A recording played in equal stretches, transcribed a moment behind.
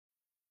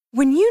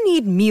When you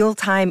need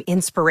mealtime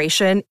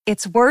inspiration,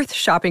 it's worth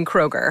shopping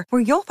Kroger,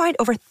 where you'll find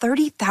over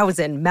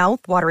 30,000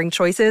 mouth-watering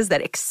choices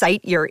that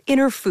excite your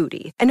inner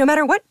foodie. And no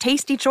matter what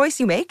tasty choice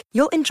you make,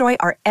 you'll enjoy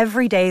our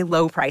everyday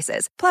low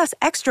prices, plus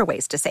extra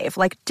ways to save,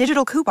 like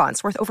digital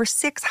coupons worth over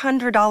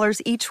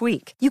 $600 each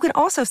week. You can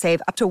also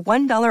save up to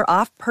 $1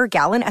 off per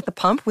gallon at the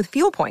pump with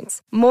fuel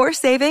points. More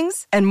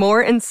savings and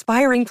more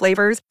inspiring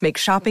flavors make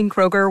shopping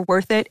Kroger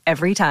worth it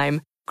every time.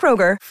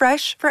 Kroger,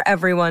 fresh for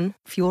everyone.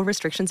 Fuel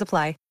restrictions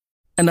apply.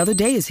 Another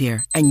day is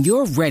here, and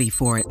you're ready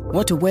for it.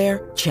 What to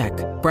wear? Check.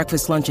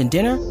 Breakfast, lunch, and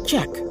dinner?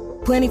 Check.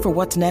 Planning for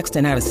what's next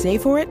and how to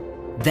save for it?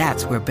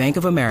 That's where Bank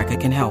of America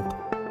can help.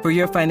 For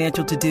your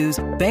financial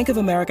to-dos, Bank of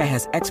America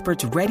has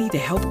experts ready to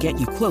help get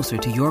you closer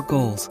to your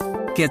goals.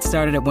 Get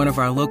started at one of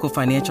our local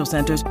financial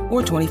centers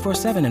or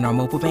 24/7 in our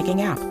mobile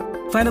banking app.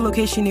 Find a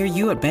location near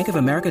you at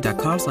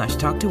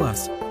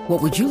bankofamerica.com/talktous.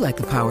 What would you like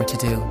the power to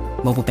do?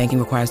 Mobile banking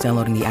requires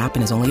downloading the app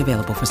and is only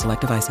available for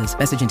select devices.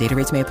 Message and data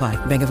rates may apply.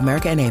 Bank of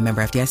America N.A.,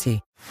 member FDIC.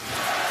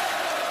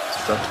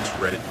 Celtics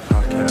Reddit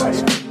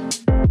podcast.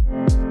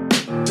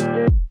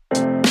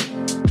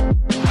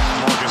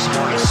 Marcus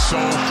Smart is so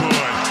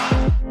good.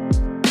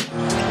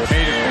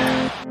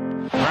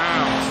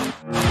 Brown.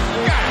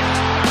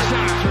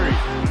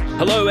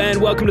 Hello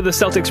and welcome to the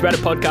Celtics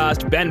Reddit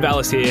podcast. Ben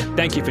Vallis here.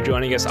 Thank you for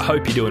joining us. I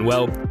hope you're doing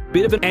well.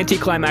 Bit of an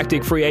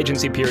anticlimactic free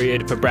agency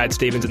period for Brad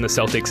Stevens and the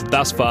Celtics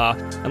thus far,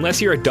 unless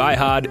you're a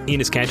diehard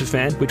Enes Kanter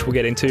fan, which we'll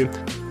get into.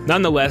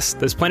 Nonetheless,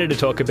 there's plenty to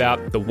talk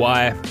about. The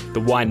why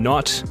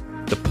not,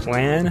 the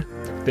plan.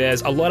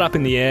 There's a lot up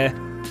in the air.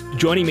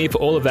 Joining me for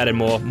all of that and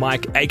more,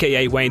 Mike,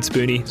 aka Wayne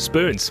Spoony.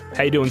 Spoons,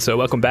 how you doing, sir?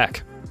 Welcome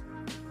back.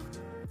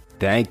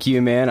 Thank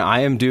you, man.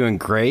 I am doing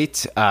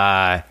great.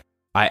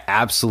 I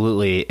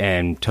absolutely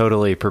am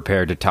totally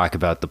prepared to talk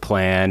about the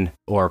plan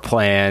or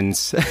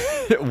plans,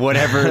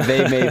 whatever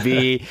they may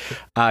be,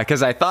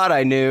 because I thought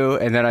I knew,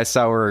 and then I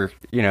saw we're,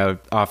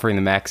 offering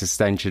the max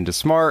extension to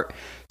Smart.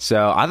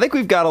 So I think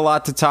we've got a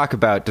lot to talk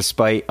about,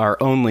 despite our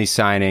only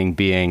signing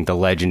being the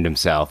legend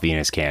himself,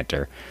 Enes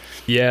Kanter.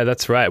 Yeah,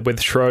 that's right.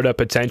 With Schroeder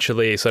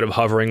potentially sort of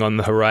hovering on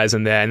the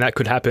horizon there, and that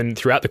could happen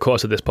throughout the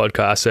course of this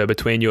podcast. So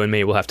between you and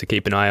me, we'll have to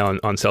keep an eye on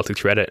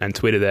Celtics Reddit and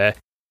Twitter there.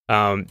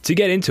 To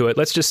get into it,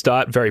 let's just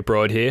start very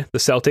broad here. The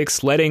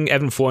Celtics letting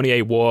Evan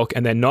Fournier walk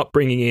and then not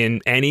bringing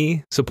in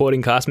any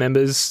supporting cast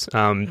members,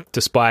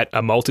 despite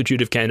a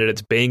multitude of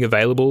candidates being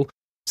available.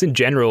 So in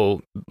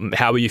general,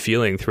 how are you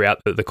feeling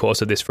throughout the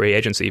course of this free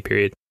agency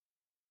period?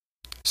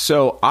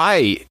 So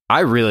I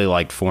really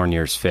liked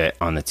Fournier's fit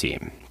on the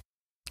team,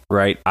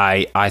 right?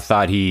 I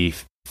thought he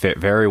fit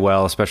very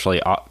well,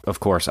 especially, of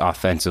course,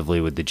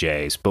 offensively with the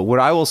Jays. But what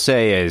I will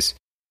say is,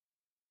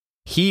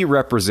 he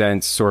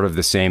represents sort of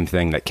the same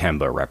thing that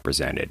Kemba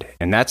represented,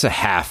 and that's a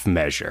half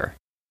measure,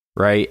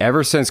 right?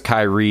 Ever since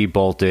Kyrie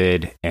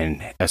bolted,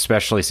 and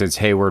especially since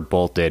Hayward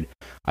bolted,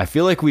 I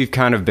feel like we've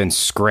kind of been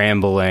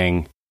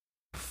scrambling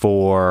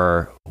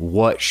for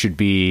what should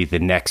be the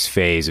next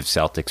phase of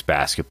Celtics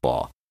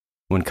basketball.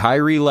 When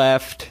Kyrie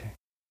left,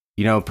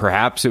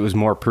 perhaps it was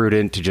more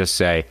prudent to just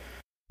say,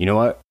 you know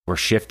what, we're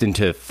shifting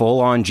to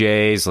full-on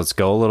Jays, let's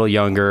go a little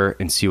younger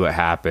and see what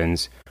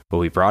happens. But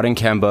we brought in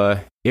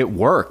Kemba. It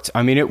worked.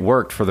 I mean, it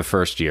worked for the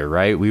first year,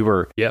 right? We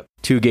were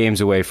 2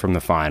 games away from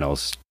the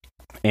finals.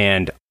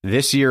 And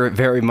this year, it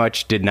very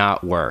much did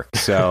not work.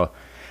 So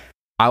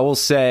I will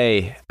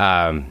say,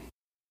 I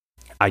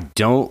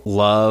don't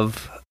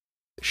love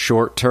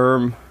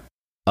short-term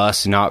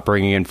us not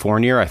bringing in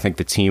Fournier. I think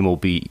the team will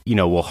be,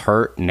 will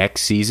hurt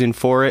next season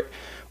for it.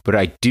 But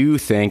I do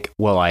think,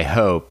 I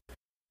hope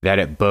that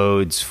it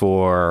bodes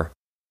for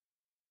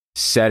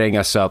setting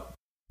us up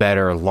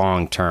better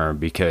long term,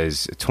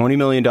 because $20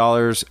 million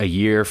a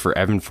year for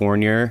Evan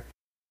Fournier,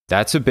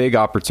 that's a big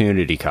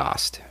opportunity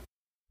cost.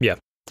 Yeah,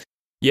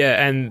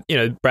 and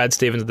Brad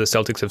Stevens and the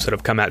Celtics have sort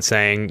of come out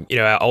saying,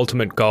 our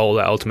ultimate goal,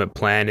 our ultimate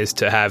plan is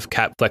to have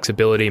cap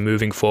flexibility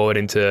moving forward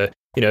into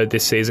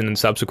this season and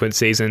subsequent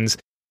seasons.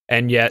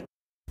 And yet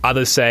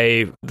others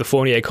say the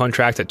Fournier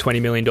contract at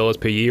 $20 million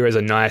per year is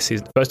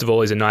first of all,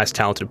 he's a nice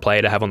talented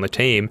player to have on the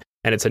team,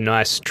 and it's a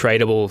nice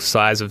tradable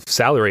size of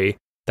salary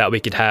that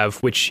we could have,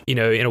 which, in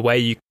a way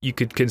you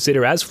could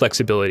consider as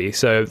flexibility.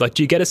 So,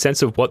 do you get a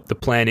sense of what the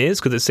plan is?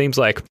 Because it seems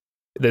like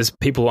there's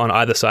people on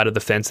either side of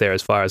the fence there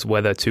as far as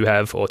whether to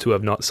have or to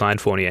have not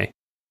signed Fournier.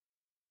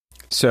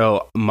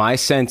 So, my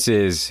sense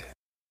is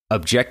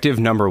objective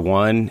number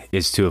one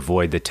is to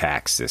avoid the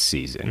tax this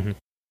season.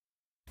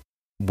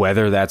 Mm-hmm.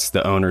 Whether that's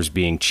the owners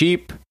being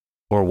cheap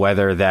or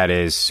whether that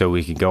is so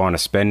we can go on a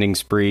spending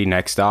spree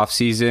next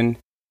offseason,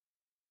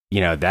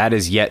 that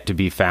is yet to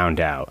be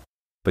found out.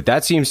 But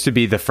that seems to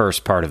be the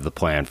first part of the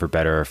plan, for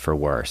better or for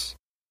worse.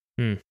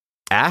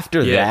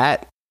 After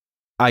that,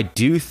 I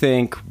do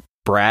think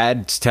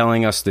Brad's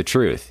telling us the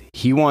truth.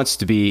 He wants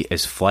to be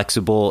as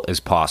flexible as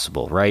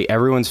possible, right?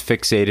 Everyone's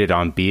fixated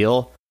on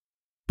Beal,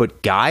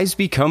 but guys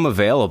become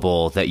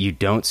available that you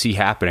don't see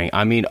happening.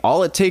 I mean,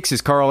 all it takes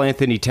is Karl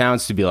Anthony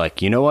Towns to be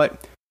like, you know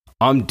what?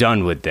 I'm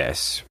done with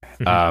this.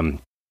 Mm-hmm.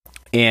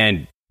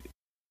 And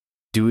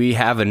Do we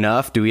have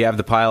enough? Do we have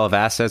the pile of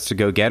assets to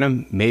go get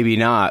him? Maybe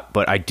not,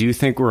 but I do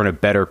think we're in a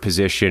better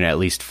position, at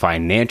least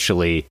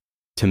financially,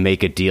 to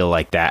make a deal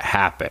like that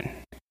happen.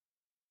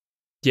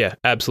 Yeah,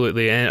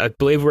 absolutely. And I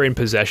believe we're in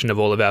possession of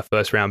all of our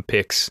first round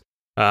picks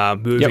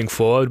moving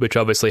forward, which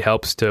obviously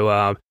helps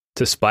to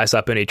spice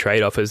up any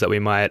trade offers that we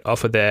might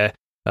offer there.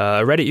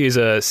 Reddit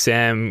user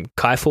Sam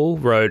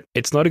Keifel wrote,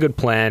 "It's not a good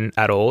plan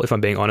at all, if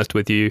I'm being honest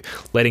with you.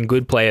 Letting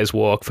good players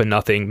walk for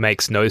nothing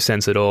makes no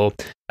sense at all.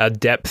 Our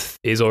depth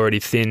is already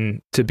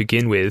thin to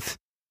begin with."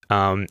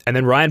 And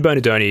then Ryan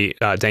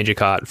Bernardoni, Danger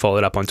Cart,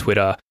 followed up on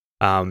Twitter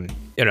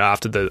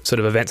after the sort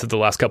of events of the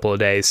last couple of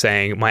days,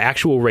 saying, "My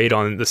actual read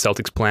on the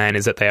Celtics plan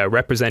is that they are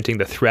representing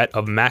the threat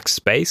of max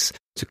space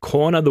to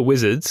corner the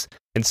Wizards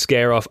and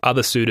scare off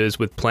other suitors,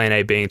 with plan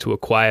A being to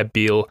acquire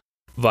Beal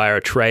via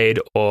a trade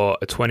or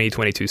a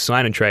 2022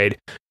 sign and trade,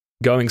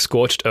 going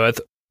scorched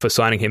earth for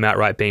signing him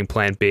outright being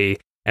plan B,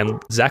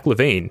 and Zach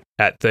LaVine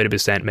at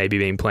 30% maybe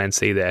being plan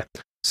C there."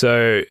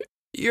 So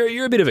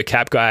you're a bit of a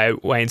cap guy,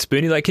 Wayne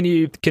Spooney. Like, can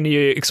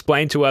you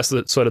explain to us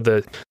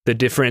the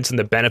difference and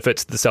the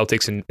benefits of the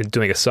Celtics in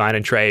doing a sign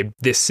and trade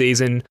this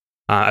season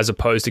as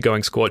opposed to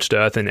going scorched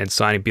earth and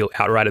signing Beal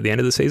outright at the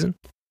end of the season?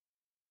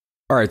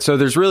 All right, so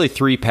there's really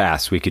three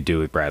paths we could do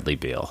with Bradley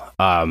Beal.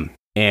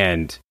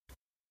 And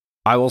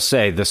I will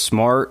say the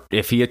smart,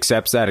 if he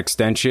accepts that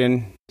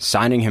extension,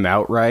 signing him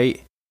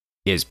outright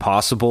is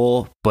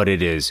possible, but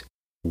it is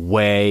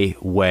way,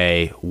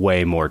 way,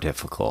 way more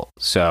difficult.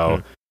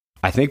 So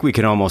I think we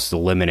can almost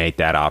eliminate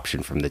that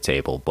option from the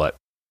table. But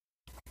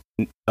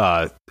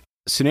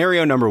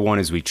scenario number one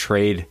is we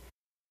trade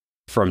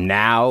from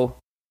now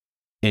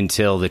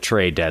until the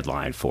trade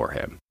deadline for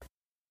him.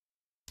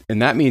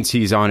 And that means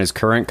he's on his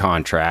current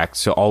contract,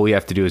 so all we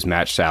have to do is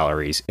match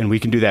salaries. And we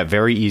can do that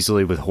very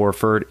easily with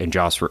Horford and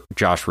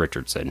Josh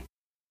Richardson.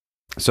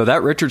 So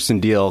that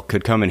Richardson deal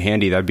could come in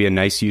handy. That'd be a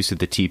nice use of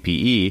the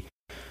TPE,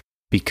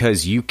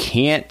 because you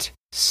can't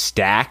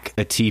stack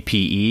a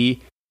TPE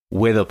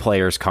with a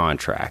player's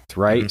contract,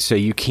 right? Mm-hmm. So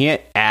you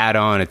can't add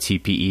on a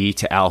TPE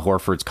to Al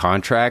Horford's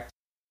contract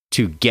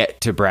to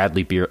get to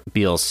Bradley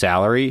Beal's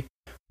salary.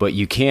 But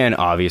you can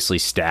obviously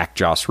stack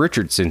Josh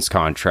Richardson's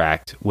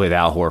contract with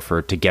Al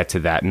Horford to get to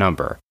that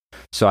number.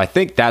 So I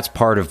think that's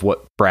part of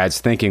what Brad's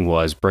thinking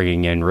was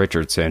bringing in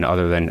Richardson,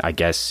 other than, I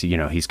guess,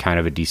 he's kind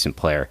of a decent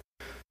player.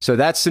 So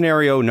that's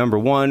scenario number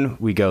one.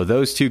 We go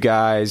those two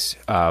guys,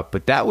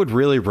 but that would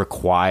really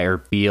require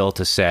Beal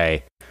to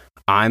say,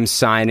 I'm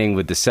signing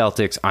with the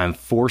Celtics. I'm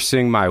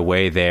forcing my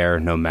way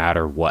there no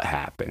matter what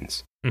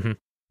happens. Mm-hmm.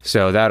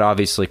 So that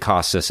obviously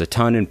costs us a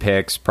ton in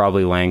picks,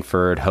 probably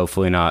Langford,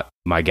 hopefully not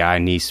my guy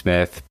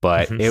Neesmith,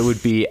 but it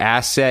would be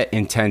asset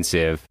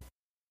intensive,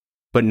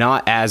 but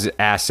not as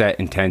asset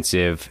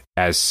intensive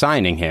as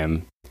signing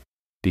him,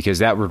 because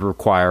that would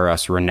require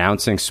us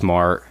renouncing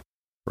Smart,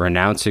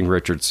 renouncing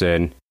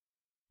Richardson,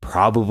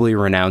 probably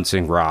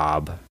renouncing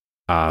Rob.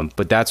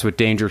 But that's what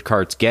Danger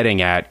Cart's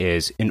getting at,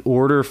 is in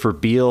order for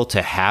Beal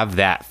to have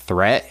that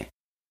threat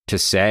to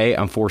say,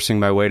 I'm forcing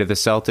my way to the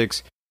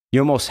Celtics, you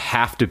almost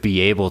have to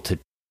be able to,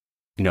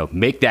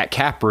 make that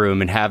cap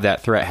room and have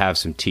that threat have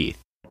some teeth.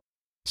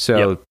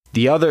 So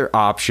the other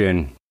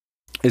option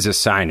is a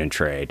sign and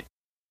trade,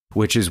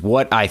 which is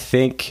what I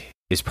think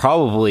is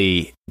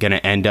probably going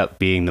to end up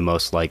being the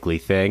most likely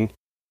thing.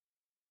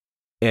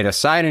 And a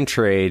sign and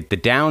trade, the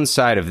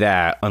downside of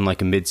that,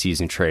 unlike a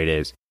midseason trade,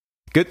 is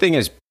good thing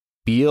is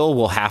Beal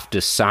will have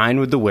to sign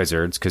with the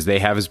Wizards because they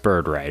have his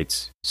bird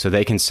rights. So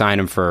they can sign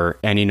him for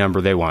any number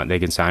they want. They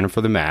can sign him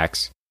for the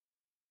max.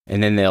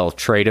 And then they'll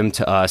trade him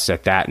to us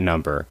at that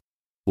number.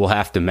 We'll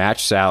have to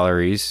match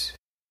salaries.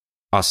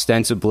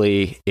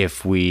 Ostensibly,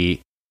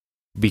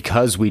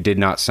 because we did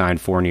not sign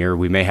Fournier,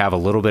 we may have a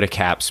little bit of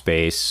cap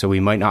space, so we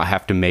might not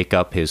have to make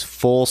up his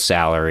full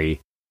salary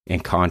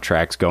in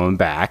contracts going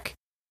back.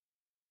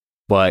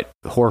 But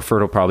Horford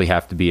will probably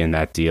have to be in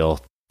that deal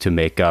to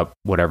make up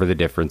whatever the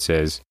difference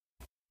is.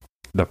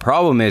 The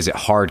problem is it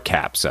hard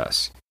caps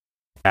us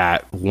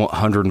at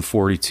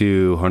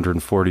 142,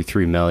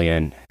 143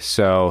 million.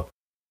 So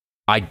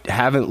I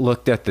haven't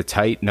looked at the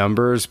tight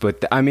numbers,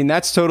 but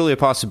that's totally a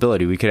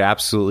possibility. We could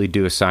absolutely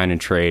do a sign and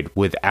trade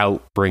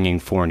without bringing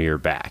Fournier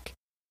back.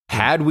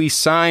 Had we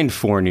signed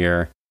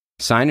Fournier,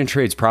 sign and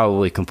trade's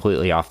probably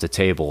completely off the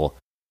table.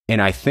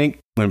 And I think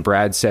when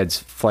Brad says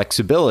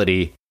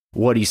flexibility,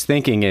 what he's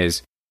thinking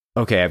is,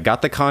 okay, I've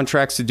got the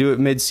contracts to do it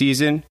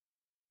mid-season,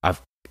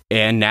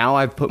 and now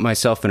I've put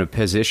myself in a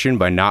position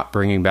by not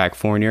bringing back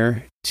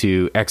Fournier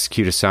to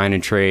execute a sign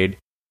and trade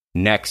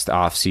next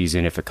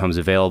offseason if it comes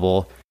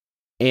available.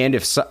 And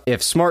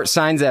if Smart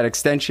signs that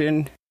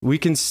extension, we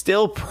can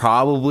still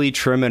probably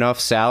trim enough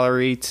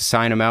salary to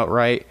sign him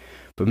outright.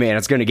 But man,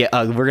 it's going to get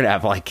we're going to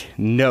have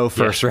no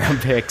first round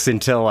picks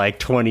until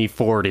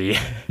 2040.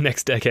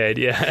 Next decade,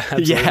 yeah.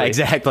 Absolutely. Yeah,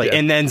 exactly. Yeah.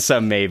 And then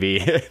some,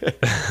 maybe.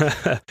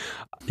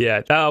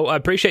 Yeah, I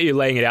appreciate you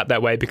laying it out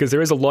that way, because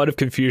there is a lot of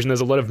confusion.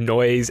 There's a lot of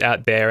noise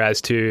out there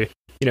as to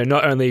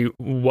not only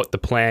what the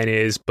plan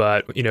is,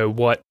 but,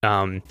 what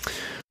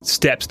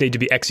steps need to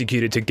be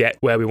executed to get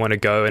where we want to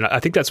go. And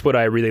I think that's what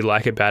I really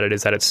like about it,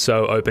 is that it's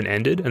so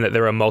open-ended and that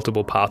there are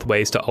multiple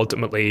pathways to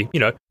ultimately,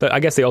 I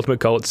guess the ultimate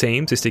goal, it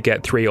seems, is to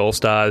get 3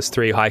 all-stars,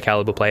 3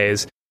 high-caliber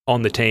players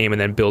on the team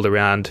and then build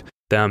around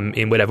them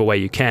in whatever way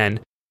you can.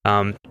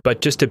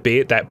 But just to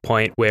be at that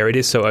point where it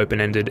is so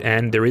open-ended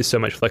and there is so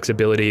much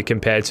flexibility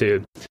compared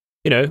to,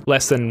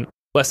 less than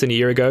a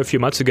year ago, a few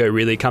months ago,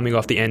 really coming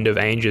off the end of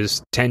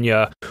Ainge's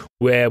tenure,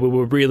 where we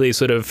were really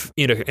sort of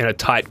in a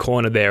tight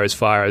corner there as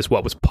far as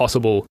what was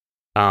possible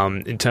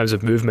in terms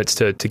of movements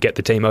to get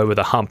the team over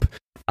the hump.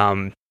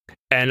 And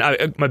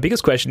my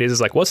biggest question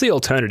is like, what's the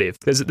alternative?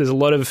 There's a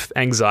lot of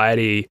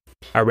anxiety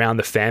around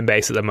the fan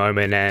base at the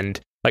moment, and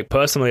like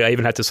personally, I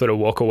even had to sort of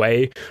walk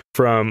away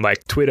from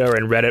like Twitter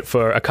and Reddit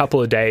for a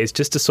couple of days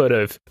just to sort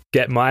of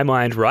get my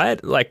mind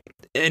right. Like,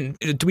 and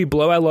do we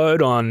blow our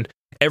load on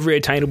every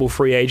attainable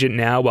free agent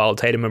now while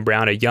Tatum and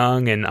Brown are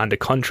young and under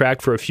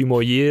contract for a few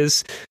more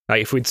years?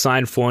 Like, if we'd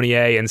sign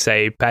Fournier and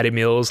say Patty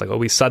Mills, like, are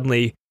we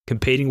suddenly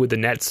competing with the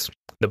Nets,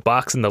 the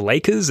Bucks, and the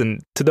Lakers?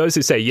 And to those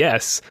who say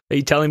yes, are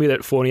you telling me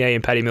that Fournier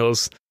and Patty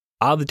Mills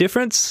are the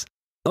difference?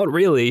 Not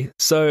really.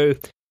 So,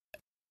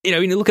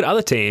 when you look at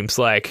other teams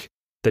like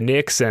the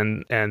Knicks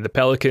and the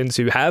Pelicans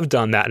who have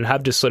done that and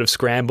have just sort of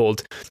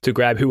scrambled to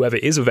grab whoever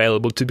is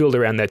available to build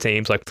around their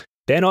teams, like,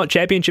 they're not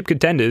championship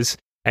contenders,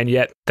 and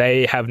yet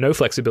they have no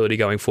flexibility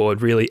going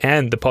forward, really,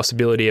 and the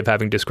possibility of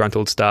having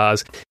disgruntled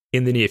stars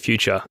in the near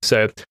future.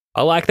 So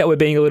I like that we're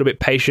being a little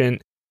bit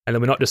patient and that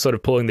we're not just sort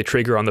of pulling the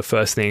trigger on the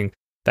first thing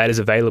that is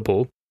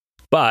available.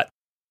 But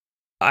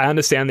I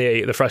understand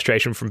the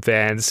frustration from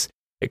fans.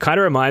 It kind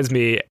of reminds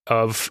me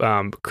of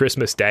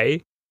Christmas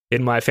Day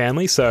in my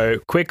family. So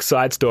quick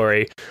side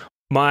story.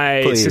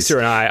 My sister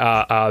and I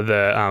are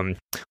the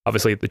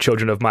obviously the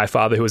children of my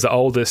father, who was the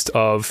oldest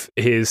of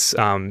his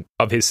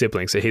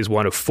siblings. So he's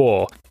one of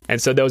 4.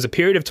 And so there was a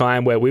period of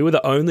time where we were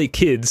the only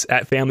kids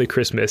at family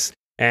Christmas,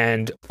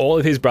 and all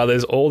of his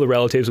brothers, all the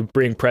relatives would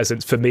bring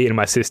presents for me and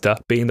my sister,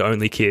 being the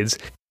only kids.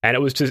 And it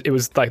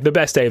was like the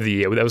best day of the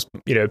year. There was,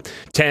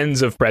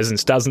 tens of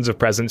presents, dozens of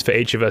presents for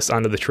each of us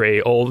under the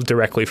tree, all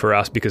directly for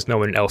us because no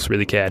one else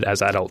really cared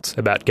as adults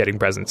about getting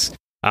presents.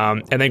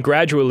 And then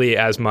gradually,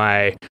 as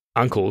my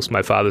uncles,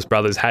 my father's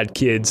brothers, had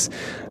kids,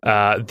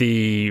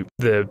 the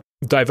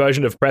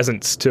diversion of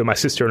presents to my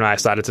sister and I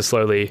started to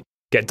slowly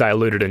get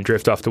diluted and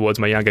drift off towards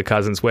my younger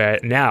cousins, where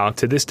now,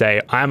 to this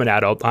day, I'm an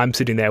adult. I'm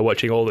sitting there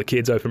watching all the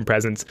kids open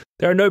presents.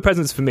 There are no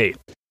presents for me.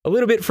 A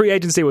little bit free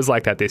agency was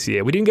like that this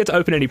year. We didn't get to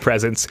open any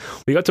presents.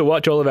 We got to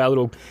watch all of our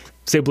little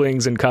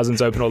siblings and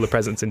cousins open all the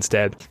presents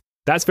instead.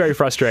 That's very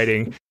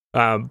frustrating.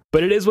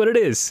 But it is what it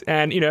is.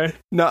 And,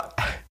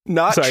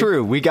 Not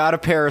true. We got a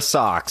pair of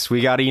socks.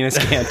 We got Enes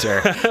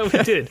Kanter.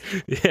 We did.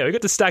 Yeah, we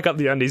got to stack up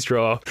the undies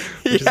drawer,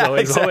 which is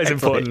always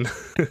important.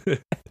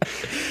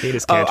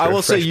 Enes Kanter, I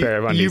will say, pair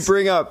of undies.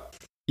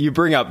 you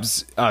bring up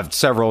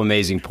several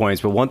amazing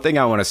points, but one thing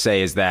I want to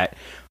say is that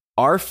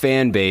our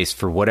fan base,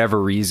 for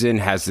whatever reason,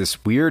 has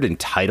this weird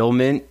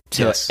entitlement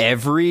to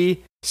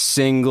every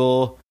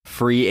single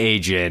free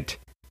agent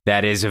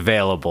that is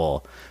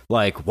available.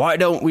 Like, why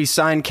don't we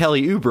sign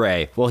Kelly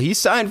Oubre? Well, he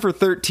signed for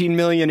 $13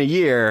 million a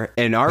year,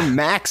 and our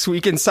max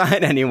we can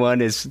sign anyone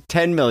is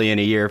 $10 million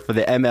a year for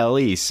the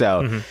MLE.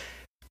 So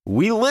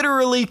we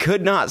literally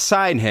could not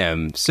sign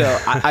him. So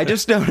I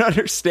just don't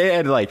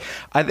understand. Like,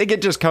 I think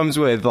it just comes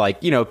with, like,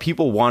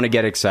 people want to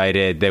get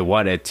excited. They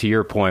want it, to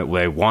your point,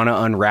 they want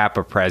to unwrap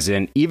a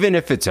present, even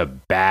if it's a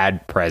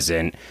bad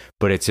present,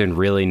 but it's in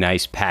really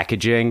nice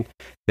packaging.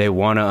 They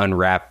want to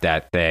unwrap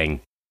that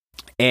thing.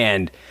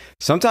 And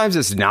sometimes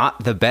it's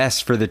not the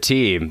best for the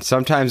team.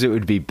 Sometimes it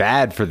would be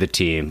bad for the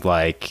team,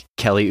 like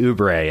Kelly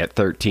Oubre at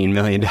 $13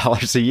 million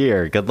a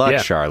year. Good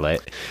luck,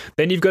 Charlotte.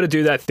 Then you've got to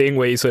do that thing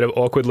where you sort of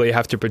awkwardly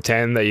have to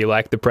pretend that you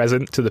like the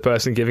present to the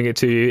person giving it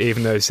to you,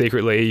 even though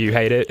secretly you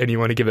hate it and you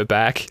want to give it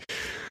back.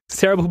 It's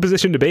a terrible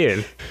position to be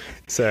in.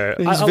 So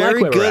he's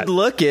very good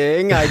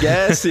looking, I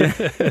guess.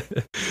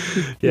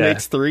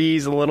 Makes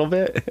threes a little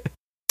bit.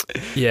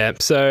 Yeah,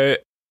 so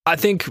I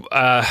think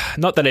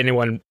not that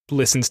anyone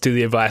listens to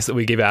the advice that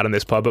we give out on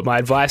this pod, but my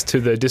advice to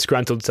the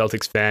disgruntled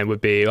Celtics fan would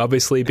be,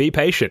 obviously, be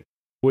patient.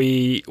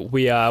 We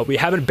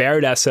haven't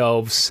buried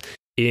ourselves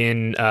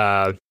in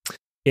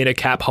a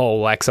cap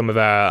hole like some of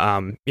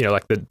our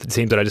like the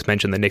teams that I just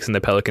mentioned, the Knicks and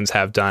the Pelicans,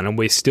 have done, and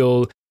we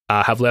still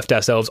have left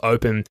ourselves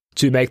open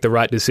to make the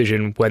right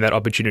decision when that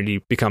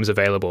opportunity becomes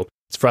available.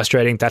 It's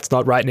frustrating. That's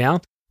not right now,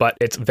 but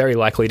it's very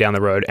likely down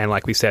the road. And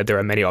like we said, there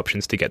are many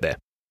options to get there.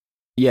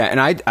 Yeah, and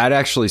I'd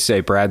actually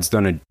say Brad's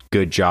done a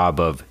good job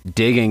of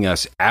digging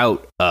us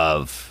out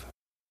of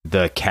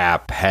the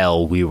cap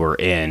hell we were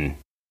in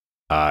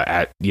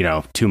at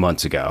 2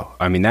 months ago.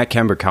 I mean, that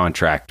Kemba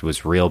contract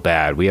was real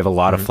bad. We have a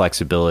lot of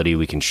flexibility.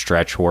 We can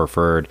stretch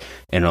Horford,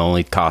 and it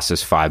only costs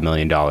us $5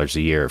 million a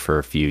year for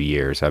a few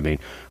years. I mean,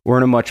 we're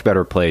in a much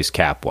better place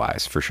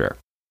cap-wise, for sure.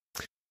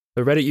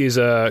 The Reddit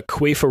user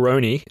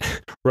Queefaroni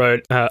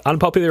wrote,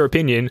 unpopular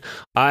opinion,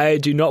 I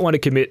do not want to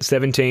commit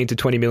 $17 to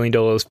 $20 million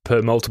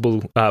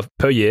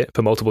per year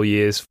for multiple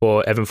years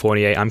for Evan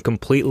Fournier. I'm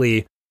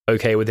completely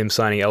okay with him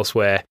signing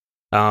elsewhere.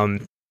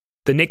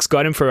 The Knicks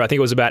got him for, I think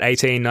it was about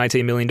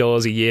 $19 million a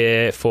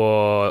year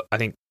for, I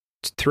think,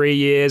 3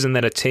 years, and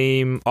then a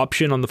team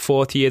option on the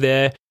 4th year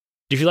there.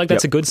 Do you feel like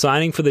that's a good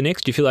signing for the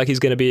Knicks? Do you feel like he's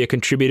going to be a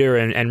contributor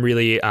and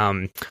really,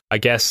 I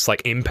guess,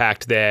 like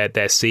impact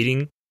their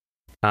seeding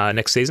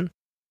next season?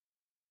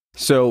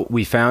 So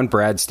we found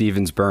Brad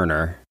Stevens'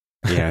 burner.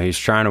 You know, he's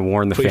trying to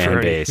warn the fan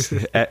base.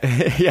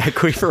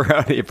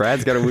 Queefaroni.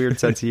 Brad's got a weird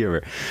sense of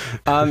humor.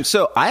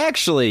 So I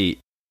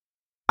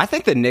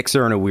think the Knicks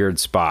are in a weird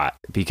spot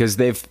because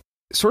they've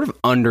sort of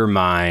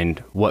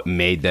undermined what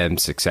made them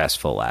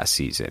successful last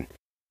season.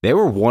 They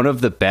were one of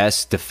the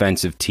best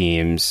defensive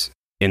teams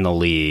in the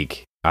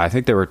league. I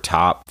think they were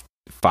top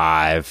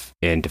 5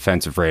 in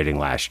defensive rating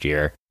last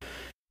year.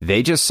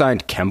 They just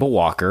signed Kemba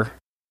Walker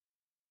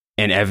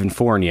and Evan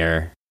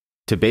Fournier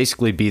to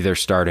basically be their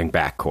starting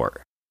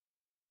backcourt.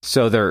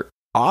 So their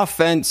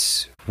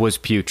offense was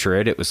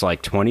putrid. It was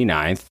like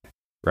 29th,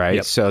 right?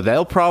 Yep. So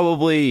they'll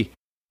probably,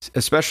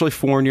 especially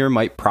Fournier,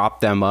 might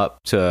prop them up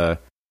to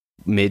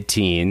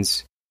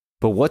mid-teens.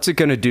 But what's it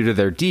going to do to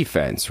their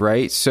defense,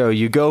 right? So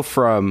you go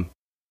from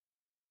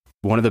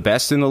one of the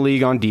best in the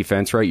league on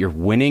defense, right? You're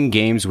winning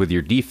games with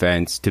your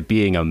defense to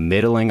being a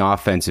middling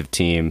offensive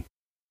team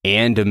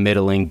and a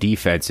middling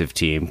defensive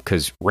team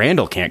because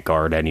Randall can't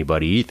guard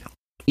anybody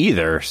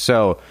either.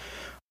 So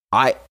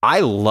I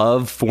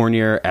love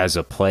Fournier as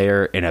a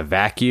player in a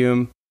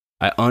vacuum.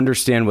 I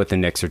understand what the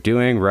Knicks are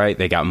doing, right?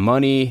 They got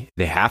money.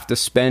 They have to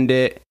spend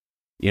it.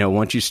 You know,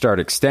 once you start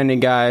extending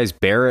guys,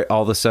 Barrett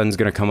all of a sudden is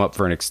going to come up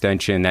for an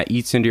extension. That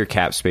eats into your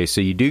cap space. So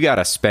you do got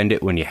to spend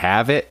it when you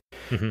have it.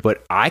 Mm-hmm.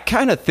 But I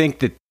kind of think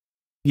that,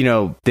 you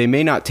know, they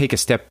may not take a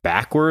step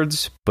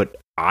backwards, but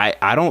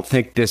I don't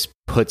think this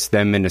puts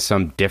them into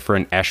some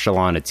different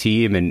echelon of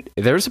team. And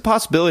there's a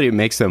possibility it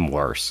makes them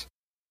worse.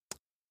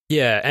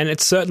 Yeah, and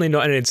it's certainly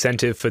not an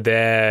incentive for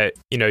their,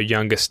 you know,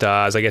 younger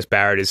stars. I guess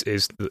Barrett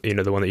is you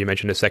know, the one that you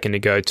mentioned a second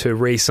ago, to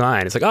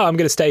re-sign. It's like, oh, I'm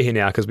going to stay here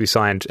now because we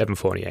signed Evan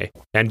Fournier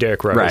and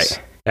Derrick Rose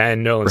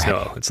and Nerlens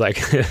Noel. It's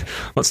like, I'm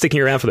not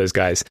sticking around for those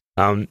guys.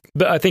 But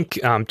I think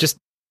just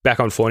back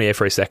on Fournier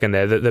for a second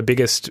there, the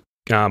biggest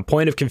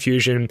point of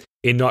confusion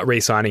in not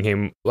re-signing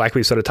him, like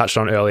we sort of touched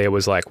on earlier,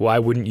 was like, why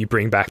wouldn't you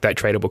bring back that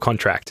tradable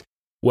contract?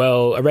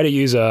 Well, a Reddit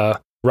user,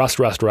 Rust,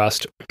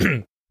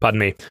 pardon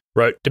me,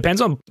 wrote,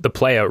 depends on the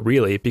player,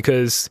 really,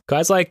 because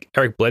guys like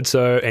Eric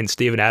Bledsoe and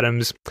Steven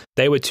Adams,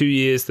 they were 2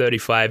 years,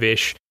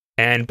 35-ish,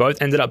 and both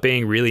ended up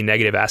being really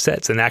negative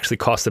assets and actually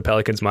cost the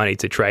Pelicans money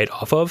to trade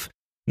off of.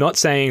 Not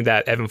saying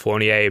that Evan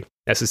Fournier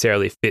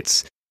necessarily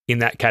fits in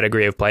that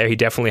category of player. He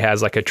definitely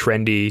has like a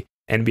trendy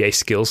NBA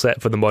skill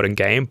set for the modern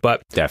game,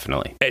 but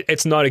definitely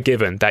it's not a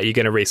given that you're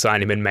going to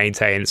re-sign him and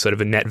maintain sort of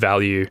a net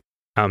value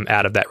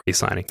out of that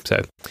re-signing.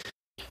 So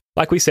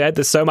like we said,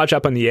 there's so much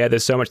up in the air.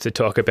 There's so much to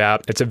talk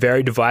about. It's a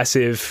very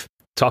divisive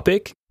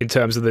topic in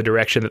terms of the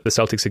direction that the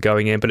Celtics are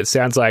going in, but it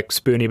sounds like,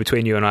 Spoonie,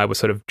 between you and I, were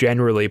sort of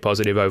generally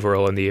positive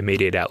overall in the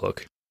immediate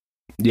outlook.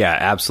 Yeah,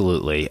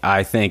 absolutely.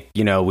 I think,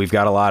 you know, we've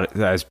got a lot,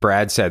 as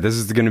Brad said, this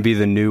is going to be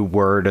the new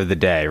word of the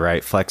day,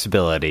 right?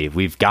 Flexibility.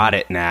 We've got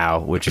it now,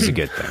 which is a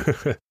good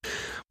thing.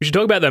 We should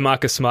talk about the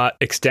Marcus Smart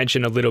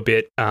extension a little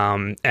bit.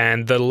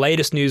 And the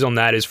latest news on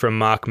that is from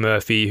Mark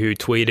Murphy, who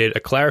tweeted a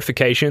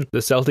clarification. The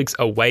Celtics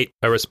await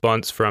a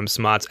response from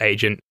Smart's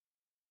agent,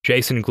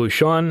 Jason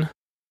Gluchon,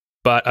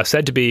 but are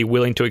said to be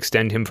willing to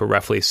extend him for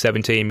roughly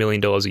 $17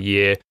 million a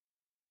year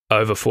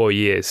over 4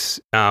 years.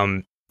 What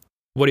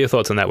are your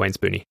thoughts on that, Wayne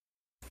Spoonie?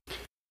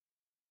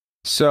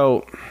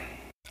 So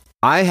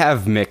I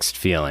have mixed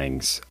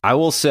feelings. I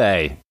will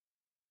say,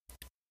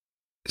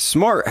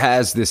 Smart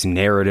has this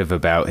narrative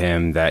about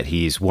him that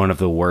he's one of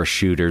the worst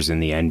shooters in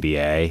the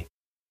NBA.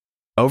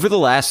 Over the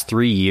last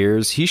 3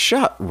 years, he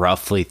shot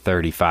roughly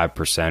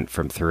 35%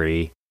 from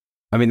three.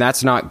 I mean,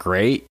 that's not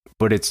great,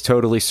 but it's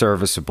totally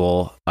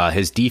serviceable.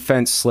 His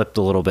defense slipped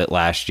a little bit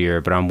last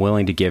year, but I'm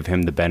willing to give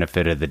him the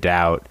benefit of the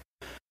doubt.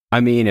 I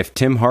mean, if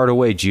Tim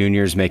Hardaway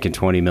Jr. is making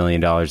 $20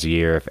 million a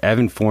year, if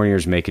Evan Fournier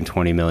is making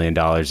 $20 million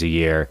a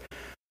year,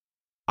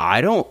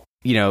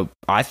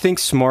 I think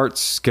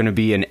Smart's going to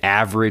be an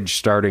average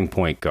starting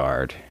point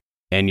guard.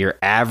 And your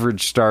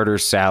average starter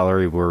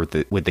salary with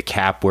the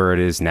cap where it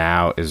is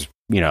now is,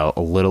 you know,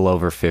 a little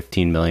over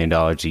 $15 million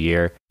a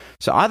year.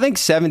 So I think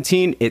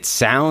 17, it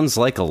sounds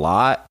like a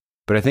lot,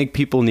 but I think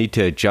people need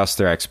to adjust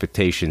their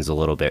expectations a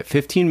little bit.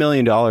 $15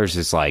 million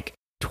is like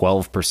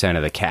 12%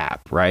 of the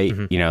cap, right?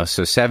 Mm-hmm. You know,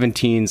 so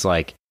 17's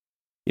like,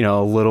 you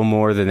know, a little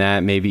more than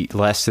that, maybe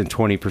less than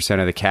 20%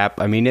 of the cap.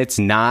 I mean, it's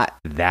not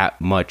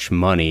that much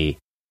money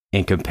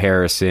in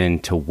comparison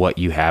to what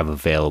you have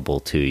available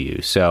to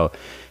you. So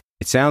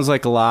it sounds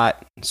like a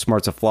lot.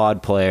 Smart's a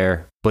flawed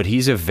player, but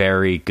he's a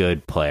very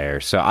good player.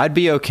 So I'd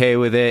be okay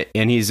with it.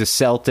 And he's a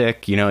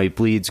Celtic, you know, he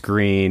bleeds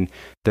green.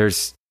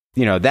 There's,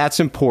 you know,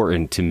 that's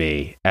important to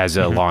me as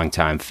a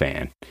longtime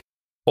fan.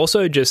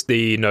 Also, just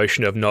the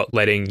notion of not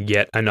letting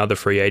yet another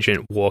free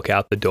agent walk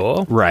out the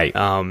door. Right.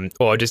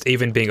 Or just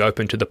even being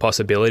open to the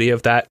possibility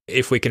of that.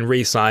 If we can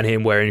re-sign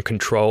him, we're in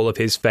control of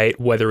his fate,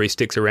 whether he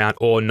sticks around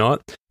or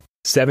not.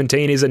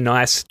 17 is a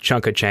nice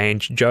chunk of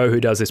change. Joe,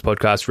 who does this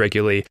podcast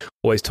regularly,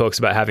 always talks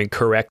about having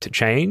correct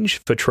change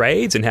for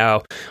trades and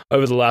how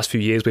over the last few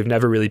years we've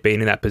never really been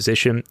in that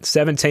position.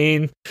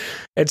 17,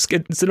 it's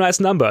a nice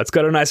number. It's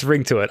got a nice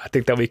ring to it. I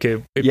think that we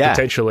could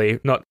potentially,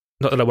 not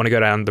that I want to go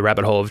down the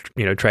rabbit hole of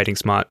trading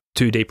Smart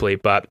too deeply,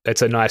 but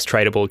it's a nice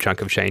tradable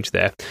chunk of change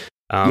there.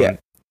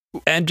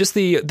 And just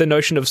the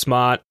notion of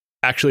Smart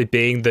actually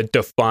being the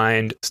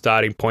defined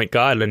starting point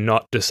guard and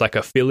not just like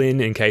a fill-in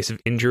in case of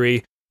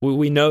injury.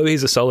 We know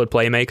he's a solid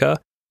playmaker.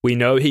 We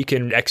know he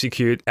can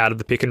execute out of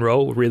the pick and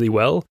roll really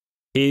well.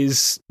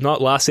 He's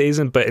not last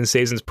season, but in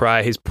seasons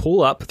prior, his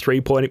pull-up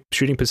three-point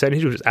shooting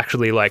percentage was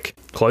actually like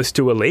close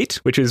to elite,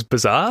 which is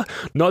bizarre.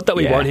 Not that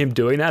we want him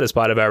doing that as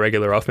part of our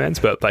regular offense,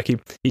 but like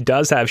he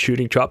does have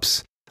shooting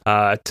chops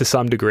to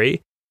some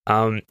degree.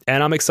 And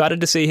I'm excited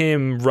to see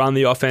him run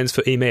the offense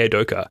for Ime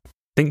Udoka. I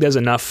think there's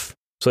enough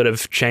sort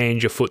of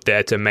change afoot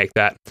there to make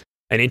that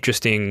an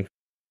interesting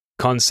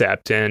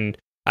concept. And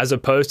as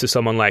opposed to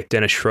someone like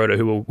Dennis Schroeder,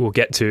 who we'll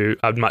get to,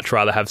 I'd much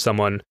rather have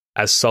someone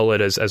as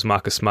solid as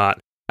Marcus Smart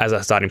as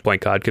a starting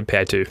point guard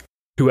compared to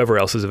whoever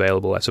else is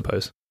available, I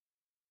suppose.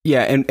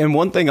 Yeah, and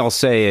one thing I'll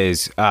say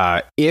is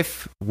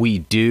if we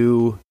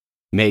do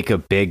make a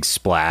big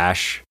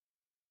splash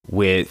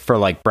for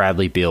like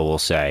Bradley Beal will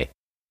say,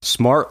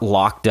 Smart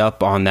locked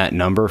up on that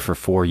number for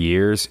 4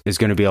 years is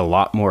going to be a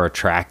lot more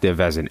attractive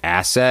as an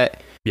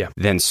asset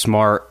than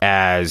Smart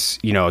as,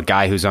 a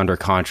guy who's under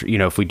contract.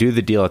 If we do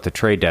the deal at the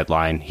trade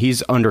deadline,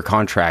 he's under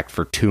contract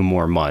for 2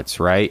 more months,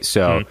 right?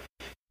 So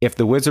if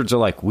the Wizards are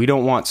like, we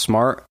don't want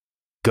Smart,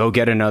 go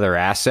get another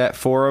asset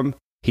for him,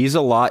 he's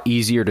a lot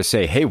easier to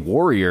say, hey,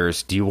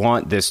 Warriors, do you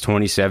want this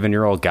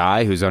 27-year-old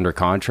guy who's under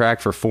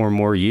contract for 4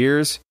 more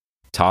years?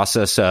 Toss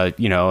us a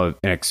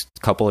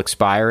couple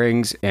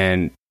expirings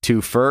and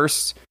 2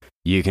 firsts.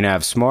 You can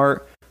have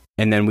Smart,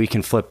 and then we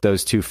can flip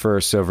those 2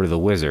 firsts over to the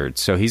Wizards.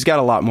 So he's got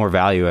a lot more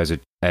value as a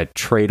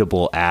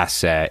tradable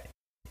asset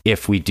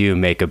if we do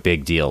make a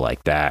big deal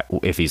like that,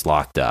 if he's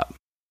locked up.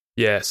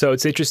 Yeah, so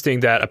it's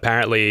interesting that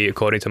apparently,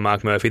 according to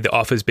Mark Murphy, the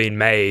offer's been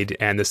made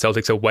and the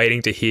Celtics are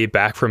waiting to hear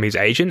back from his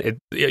agent.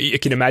 You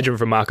can imagine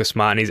from Marcus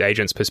Smart and his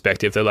agent's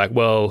perspective, they're like,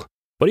 well,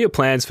 what are your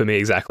plans for me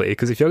exactly?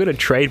 Because if you're going to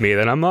trade me,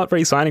 then I'm not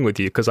re-signing with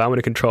you because I want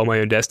to control my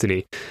own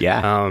destiny.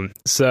 Yeah.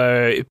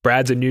 So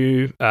Brad's a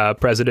new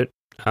president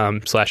 /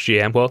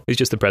 GM. Well, he's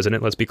just the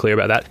president. Let's be clear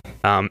about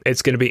that.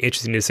 It's going to be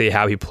interesting to see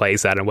how he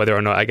plays that and whether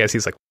or not, I guess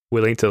he's like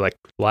willing to like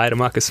lie to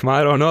Marcus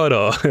Smart or not,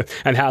 or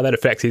and how that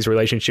affects his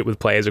relationship with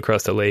players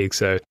across the league.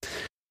 So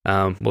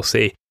we'll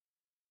see.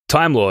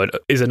 Time Lord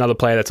is another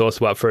player that's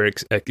also up for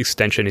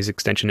extension. He's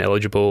extension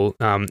eligible.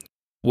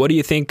 What do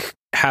you think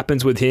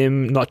happens with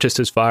him, not just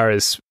as far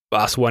as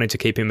us wanting to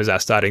keep him as our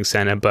starting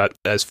center, but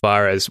as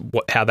far as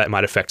how that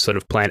might affect sort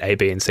of plan A,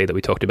 B, and C that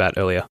we talked about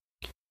earlier?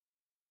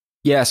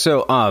 Yeah,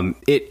 so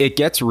it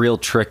gets real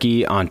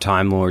tricky on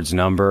Time Lord's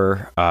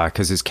number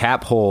because his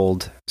cap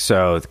hold,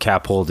 so the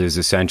cap hold is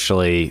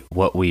essentially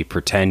what we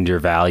pretend your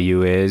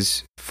value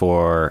is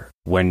for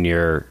when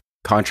your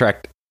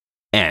contract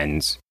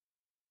ends.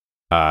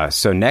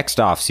 So next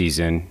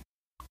offseason,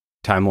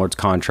 Time Lord's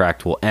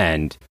contract will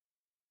end.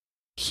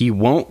 He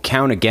won't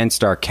count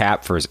against our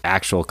cap for his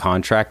actual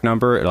contract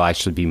number. It'll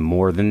actually be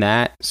more than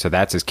that. So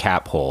that's his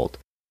cap hold.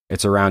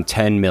 It's around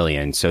 $10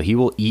 million. So he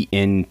will eat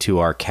into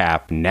our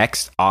cap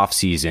next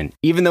offseason,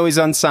 even though he's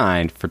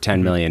unsigned, for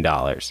 $10 million,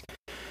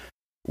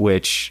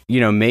 which,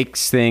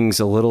 makes things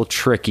a little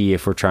tricky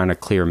if we're trying to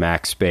clear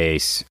max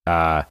space.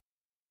 I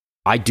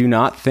do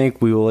not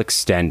think we will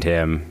extend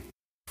him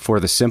for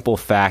the simple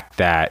fact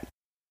that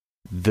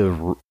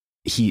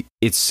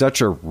it's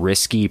such a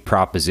risky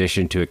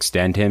proposition to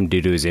extend him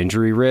due to his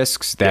injury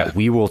risks that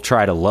we will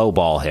try to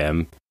lowball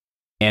him.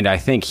 And I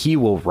think he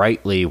will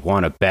rightly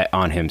want to bet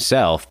on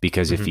himself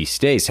because if he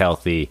stays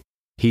healthy,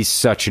 he's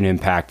such an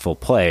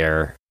impactful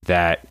player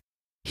that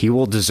he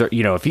will deserve,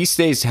 if he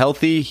stays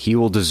healthy, he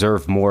will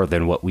deserve more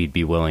than what we'd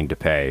be willing to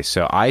pay.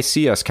 So I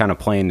see us kind of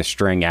playing the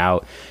string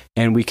out,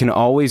 and we can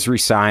always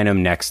re-sign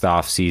him next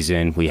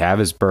offseason. We have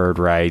his bird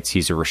rights.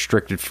 He's a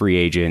restricted free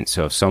agent.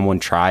 So if someone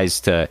tries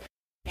to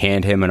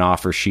hand him an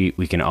offer sheet,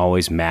 we can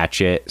always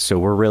match it. So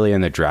we're really in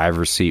the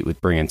driver's seat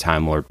with bringing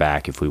Time Lord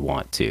back if we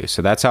want to.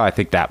 So that's how I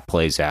think that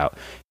plays out.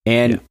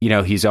 And,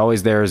 he's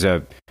always there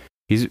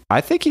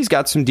I think he's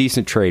got some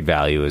decent trade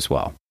value as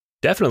well.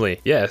 Definitely.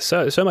 Yeah.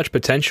 So much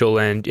potential.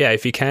 And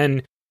if he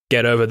can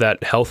get over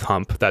that health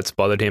hump that's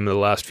bothered him in the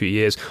last few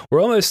years,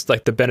 we're almost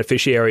like the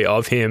beneficiary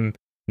of him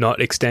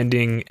not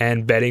extending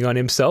and betting on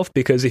himself,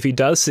 because if he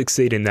does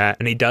succeed in that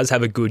and he does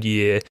have a good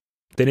year,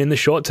 then in the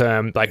short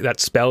term, like that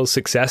spells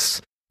success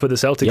for the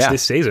Celtics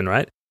this season,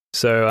 right?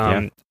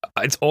 So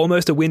it's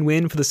almost a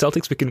win-win for the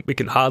Celtics. We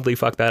can hardly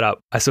fuck that up,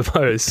 I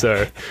suppose.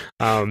 So,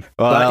 touch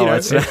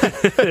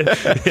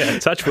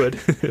wood.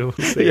 We'll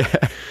see.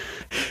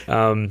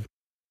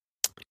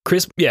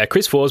 Chris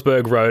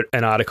Forsberg wrote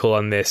an article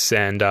on this,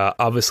 and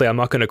obviously I'm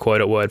not going to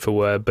quote it word for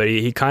word, but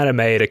he kind of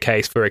made a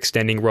case for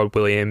extending Rod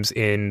Williams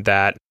in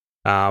that,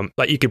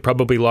 like you could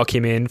probably lock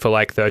him in for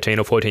like 13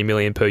 or 14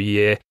 million per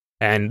year,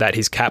 and that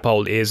his cap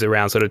hold is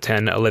around sort of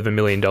 10, 11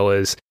 million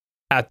dollars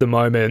at the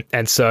moment,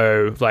 and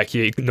so like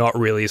you're not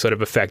really sort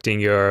of affecting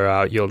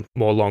your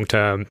more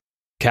long-term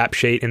cap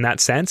sheet in that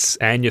sense,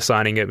 and you're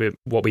signing it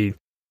what we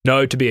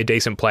know to be a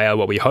decent player,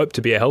 what we hope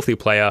to be a healthy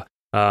player,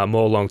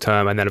 more long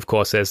term, and then of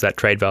course there's that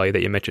trade value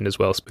that you mentioned as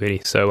well,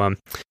 Spoonie. So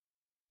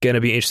going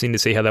to be interesting to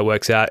see how that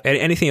works out.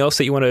 Anything else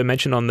that you want to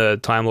mention on the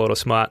Time Lord or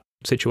Smart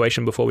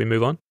situation before we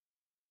move on?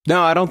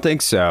 No, I don't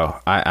think so.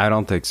 I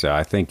don't think so.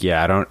 I think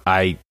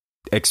I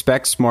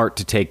expect Smart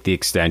to take the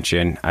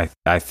extension.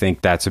 I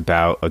think that's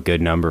about a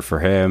good number for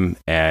him,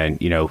 and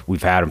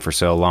we've had him for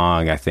so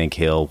long. I think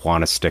he'll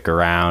want to stick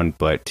around.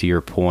 But to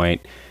your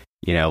point,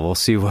 we'll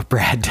see what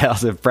Brad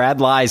tells. If Brad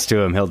lies to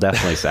him, he'll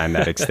definitely sign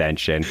that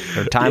extension.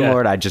 For Time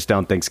Lord, I just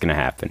don't think it's going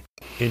to happen.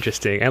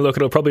 Interesting. And look,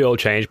 it'll probably all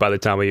change by the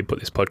time we put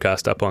this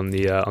podcast up on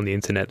the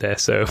internet there.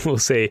 So we'll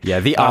see. Yeah,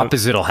 the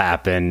opposite will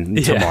happen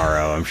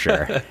tomorrow, I'm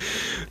sure. So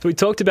we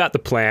talked about the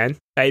plan,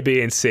 A,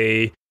 B, and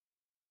C.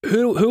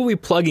 Who are we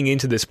plugging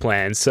into this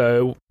plan?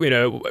 So,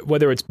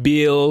 whether it's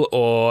Beal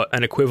or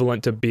an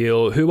equivalent to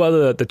Beal, who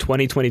are the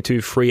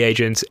 2022 free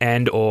agents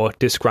and or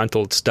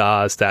disgruntled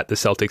stars that the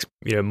Celtics,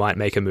 might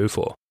make a move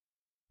for?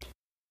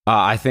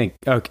 I think,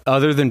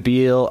 other than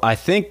Beal, I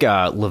think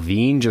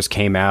Levine just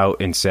came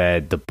out and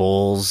said the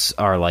Bulls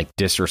are like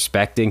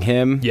disrespecting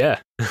him. Yeah,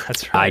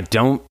 that's right.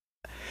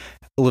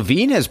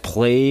 Levine has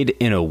played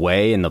in a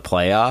way in the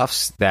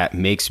playoffs that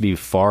makes me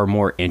far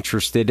more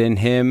interested in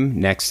him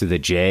next to the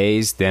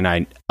Jays than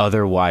I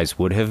otherwise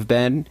would have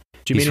been.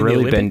 Do you mean in the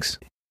Olympics?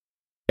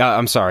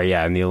 I'm sorry,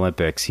 yeah, in the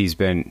Olympics. He's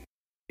been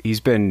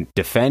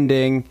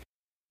defending.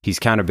 He's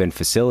kind of been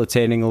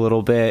facilitating a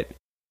little bit.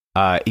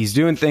 He's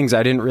doing things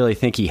I didn't really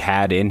think he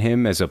had in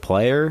him as a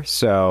player.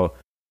 So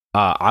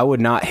I would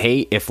not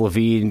hate if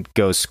Levine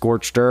goes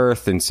scorched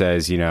earth and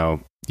says,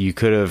 you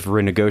could have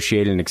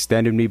renegotiated and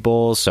extended me,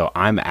 Bulls, so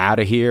I'm out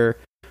of here.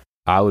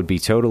 I would be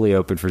totally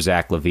open for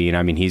Zach LaVine.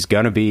 I mean, he's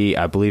going to be,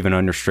 I believe, an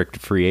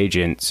unrestricted free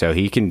agent, so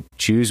he can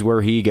choose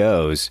where he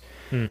goes.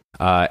 And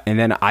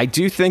then I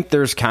do think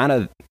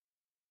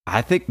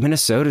I think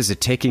Minnesota's a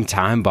ticking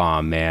time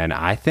bomb, man.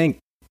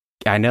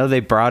 I know they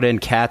brought in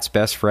Cat's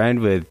best friend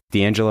with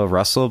D'Angelo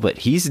Russell, but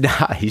he's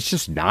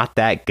just not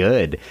that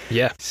good.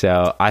 Yeah.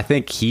 So I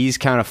think he's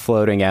kind of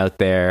floating out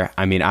there.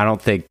 I mean, I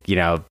don't think,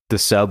 the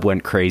sub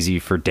went crazy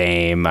for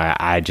Dame.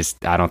 I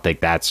don't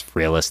think that's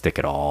realistic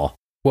at all.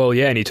 Well,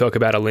 yeah, and you talk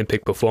about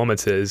Olympic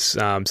performances.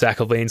 Zach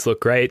LaVine's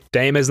looked great.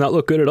 Dame has not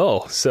looked good at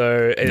all.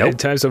 So in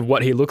terms of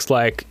what he looks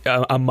like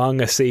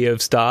among a sea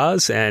of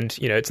stars, and,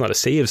 it's not a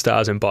sea of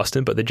stars in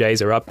Boston, but the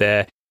Jays are up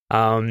there.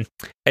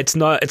 It's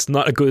not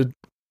a good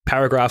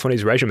paragraph on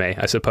his resume,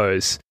 I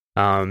suppose.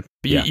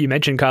 You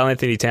mentioned Karl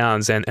Anthony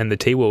Towns and the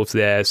T-Wolves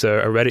there. So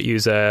a Reddit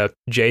user,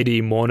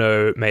 JD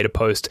Morneau, made a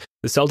post.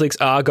 The Celtics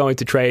are going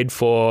to trade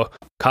for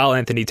Karl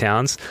Anthony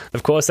Towns.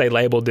 Of course, they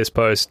labeled this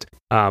post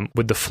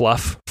with the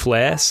fluff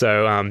flair.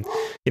 So,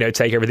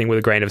 take everything with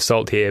a grain of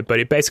salt here.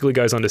 But it basically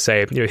goes on to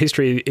say,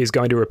 history is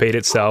going to repeat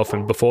itself.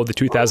 And before the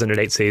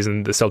 2008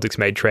 season, the Celtics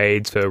made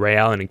trades for Ray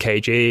Allen and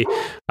KG.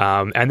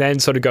 And then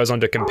sort of goes on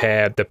to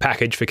compare the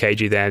package for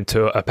KG then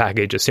to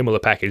a similar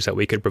package that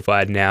we could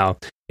provide now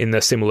in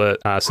the similar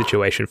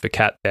situation for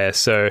Cat there.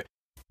 So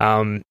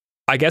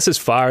I guess as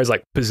far as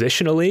like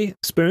positionally,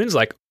 Spoons,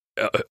 like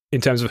in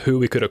terms of who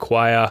we could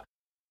acquire,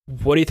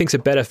 what do you think's a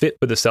better fit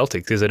for the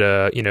Celtics? Is it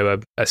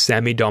a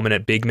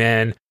semi-dominant big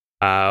man,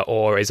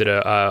 or is it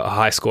a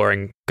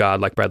high-scoring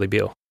guard like Bradley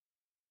Beal?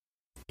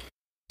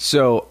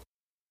 So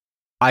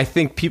I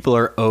think people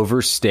are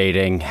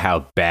overstating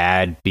how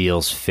bad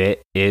Beal's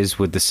fit is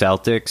with the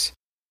Celtics.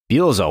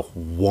 Beal is a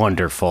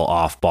wonderful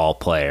off-ball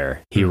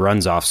player. He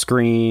runs off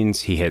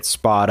screens, he hits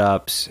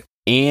spot-ups,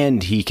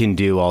 and he can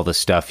do all the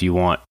stuff you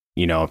want,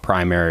 a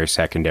primary or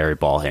secondary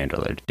ball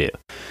handler to do.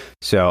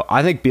 So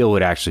I think Beal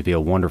would actually be a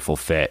wonderful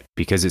fit,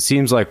 because it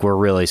seems like we're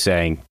really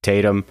saying,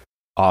 Tatum,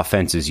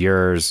 offense is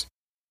yours,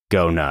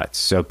 go nuts.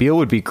 So Beal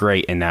would be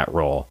great in that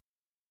role.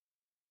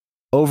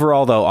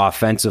 Overall, though,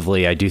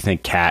 offensively, I do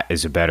think Cat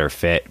is a better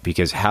fit,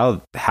 because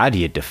how do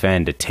you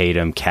defend a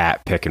Tatum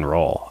Cat pick and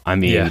roll? I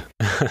mean,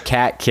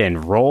 Cat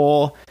can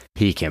roll,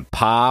 he can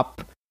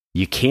pop.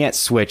 You can't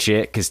switch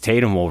it because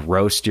Tatum will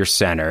roast your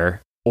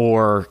center,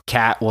 or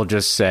Cat will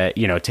just say,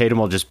 Tatum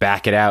will just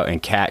back it out and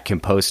Cat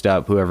can post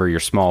up whoever your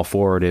small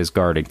forward is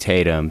guarding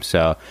Tatum.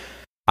 So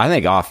I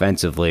think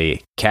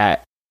offensively,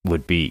 Cat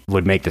would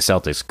make the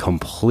Celtics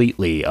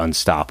completely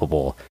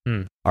unstoppable.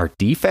 Our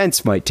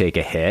defense might take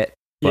a hit.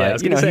 But, I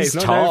was going to say, he's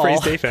not known for his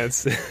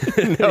defense.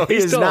 No,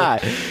 he's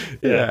not.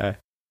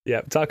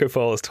 Yeah, Taco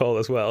Fall is tall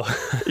as well.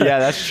 Yeah,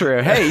 that's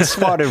true. Hey, he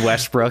swatted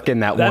Westbrook in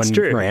that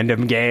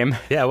random game.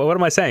 Yeah, well, what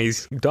am I saying?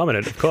 He's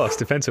dominant, of course,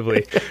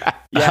 defensively.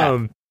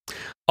 Yeah.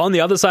 On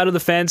the other side of the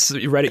fence,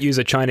 Reddit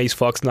user Chinese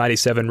Fox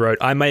 97 wrote,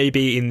 I may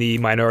be in the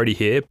minority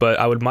here, but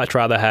I would much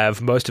rather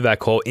have most of our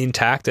core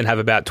intact and have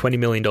about $20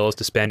 million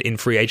to spend in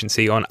free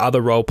agency on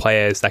other role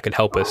players that could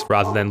help us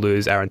rather than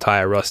lose our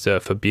entire roster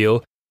for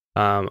Beal.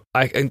 I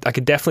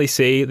could definitely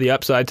see the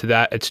upside to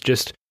that. It's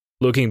just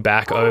looking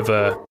back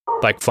over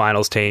like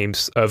finals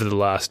teams over the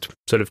last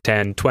sort of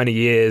 10, 20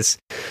 years,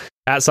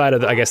 outside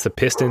of, I guess, the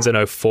Pistons in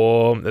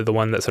 2004, the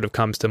one that sort of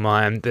comes to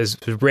mind, there's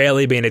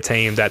rarely been a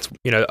team that's,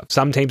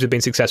 some teams have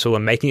been successful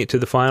in making it to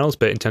the finals,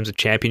 but in terms of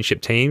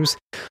championship teams,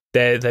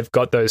 they've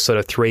got those sort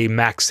of three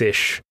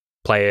max-ish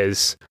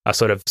players are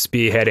sort of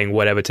spearheading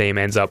whatever team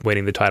ends up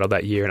winning the title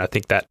that year. And I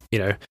think that,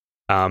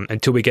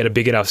 until we get a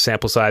big enough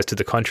sample size to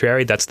the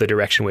contrary, that's the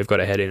direction we've got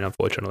to head in,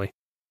 unfortunately.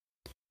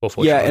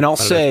 Yeah, and I'll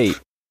say,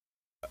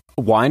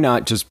 why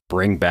not just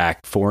bring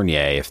back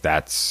Fournier if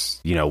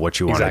that's, what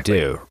you want to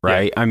do,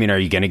 right? Yeah. I mean, are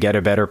you going to get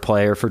a better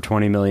player for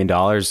 $20 million?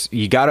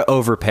 You got to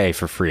overpay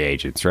for free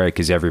agents, right?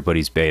 Because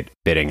everybody's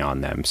bidding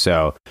on them.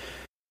 So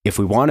if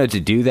we wanted to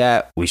do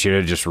that, we should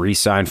have just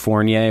re-signed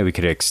Fournier. We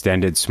could have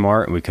extended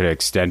Smart, and we could have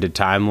extended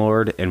Time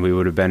Lord, and we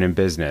would have been in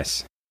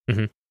business.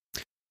 Mm-hmm.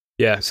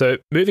 Yeah, so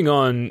moving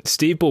on,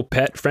 Steve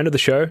Bulpett, friend of the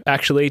show,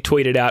 actually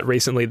tweeted out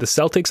recently, the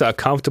Celtics are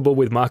comfortable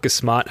with Marcus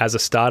Smart as a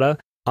starter,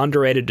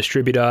 underrated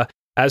distributor.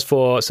 As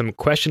for some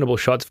questionable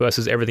shots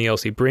versus everything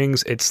else he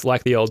brings, it's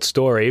like the old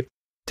story.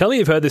 Tell me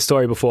you've heard this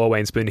story before,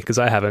 Wayne Spoon, because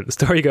I haven't. The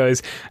story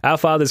goes, our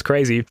father's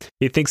crazy.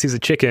 He thinks he's a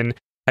chicken.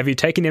 Have you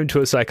taken him to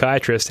a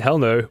psychiatrist? Hell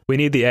no. We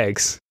need the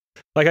eggs.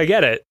 Like, I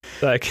get it.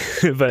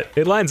 But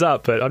it lines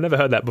up, but I've never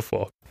heard that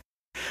before.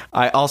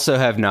 I also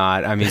have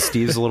not. I mean,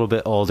 Steve's a little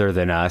bit older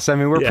than us. I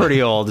mean, we're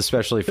pretty old,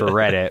 especially for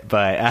Reddit,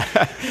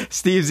 but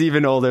Steve's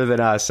even older than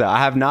us. So I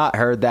have not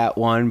heard that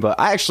one, but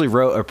I actually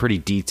wrote a pretty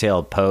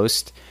detailed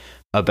post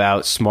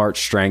about Smart's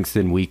strengths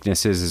and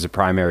weaknesses as a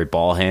primary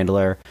ball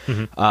handler.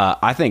 Mm-hmm.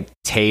 I think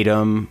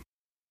Tatum,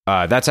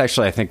 that's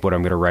actually, I think what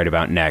I'm going to write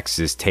about next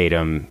is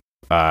Tatum,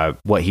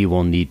 what he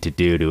will need to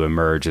do to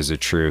emerge as a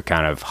true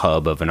kind of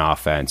hub of an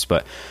offense.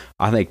 But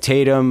I think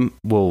Tatum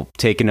will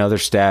take another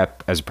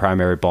step as a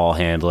primary ball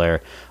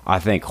handler. I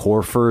think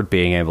Horford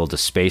being able to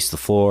space the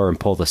floor and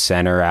pull the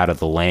center out of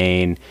the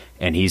lane,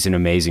 and he's an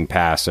amazing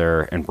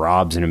passer, and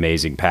Rob's an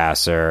amazing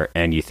passer,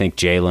 and you think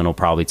Jalen will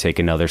probably take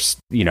another,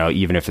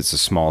 even if it's a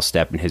small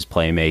step in his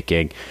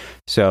playmaking.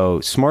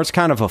 So Smart's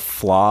kind of a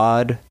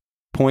flawed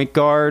point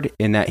guard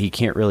in that he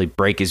can't really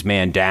break his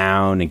man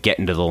down and get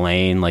into the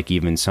lane like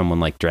even someone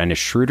like Dennis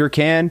Schroeder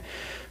can,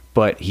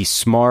 but he's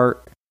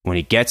smart. When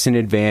he gets an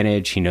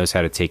advantage, he knows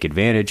how to take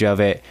advantage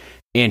of it,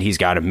 and he's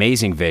got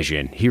amazing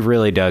vision. He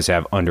really does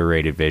have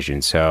underrated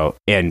vision. So,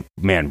 and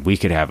man, we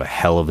could have a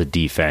hell of a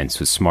defense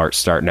with Smart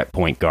starting at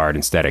point guard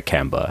instead of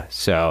Kemba.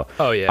 So,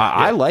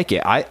 I like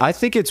it. I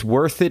think it's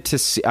worth it to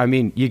see. I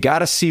mean, you got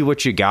to see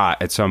what you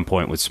got at some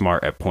point with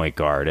Smart at point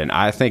guard, and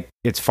I think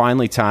it's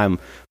finally time.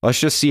 Let's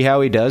just see how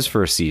he does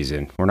for a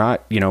season. We're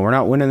not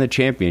winning the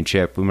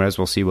championship. We might as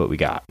well see what we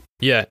got.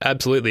 Yeah,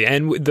 absolutely.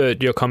 And with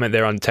your comment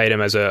there on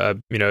Tatum as a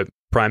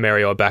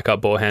primary or backup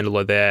ball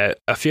handler there,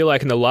 I feel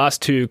like in the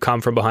last two come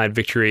from behind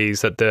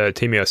victories that the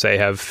Team USA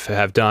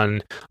have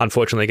done,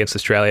 unfortunately against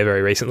Australia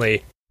very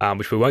recently,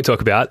 which we won't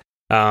talk about,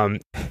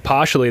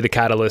 partially the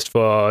catalyst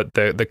for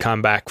the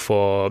comeback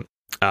for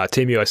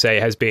Team USA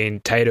has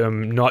been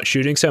Tatum not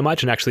shooting so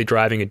much and actually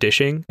driving and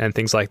dishing and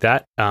things like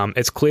that.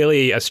 It's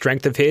clearly a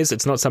strength of his.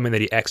 It's not something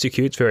that he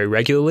executes very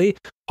regularly.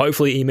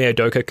 Hopefully Ime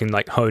Udoka can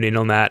hone in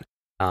on that.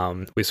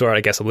 We saw it,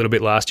 I guess, a little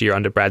bit last year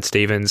under Brad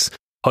Stevens.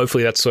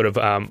 Hopefully that's sort of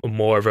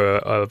more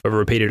of a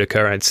repeated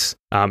occurrence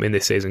in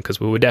this season, because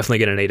we were definitely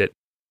going to need it.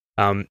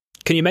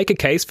 Can you make a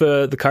case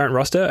for the current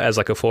roster as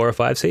like a 4 or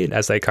 5 seed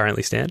as they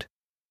currently stand?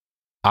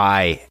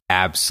 I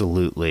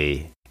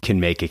absolutely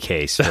can make a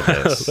case for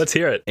this. Let's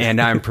hear it.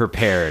 And I'm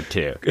prepared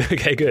to.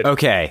 Okay, good.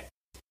 Okay.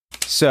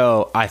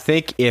 So I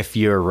think if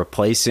you're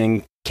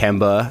replacing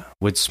Kemba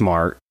with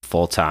Smart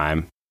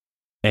full-time,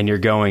 and you're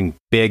going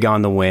big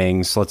on the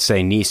wings, let's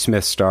say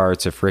Nesmith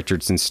starts, if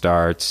Richardson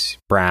starts,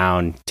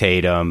 Brown,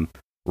 Tatum,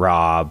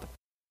 Rob,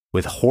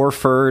 with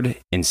Horford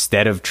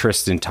instead of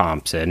Tristan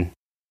Thompson.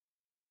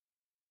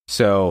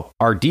 So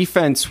our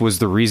defense was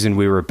the reason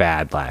we were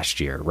bad last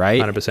year, right?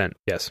 100%,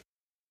 yes.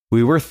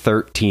 We were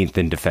 13th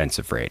in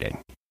defensive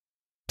rating.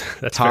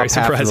 That's top very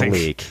surprising.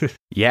 Half of the league.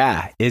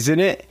 Yeah, isn't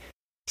it?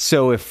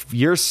 So if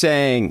you're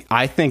saying,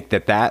 I think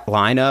that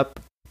lineup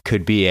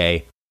could be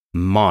a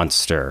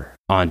monster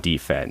on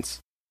defense,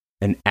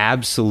 an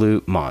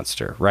absolute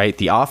monster, right?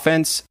 The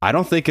offense, I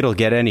don't think it'll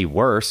get any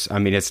worse. I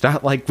mean, it's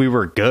not like we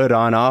were good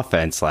on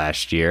offense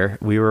last year.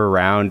 We were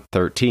around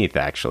 13th,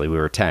 actually. We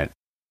were 10th.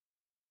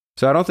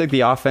 So I don't think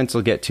the offense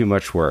will get too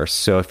much worse.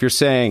 So if you're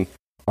saying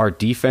our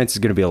defense is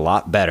going to be a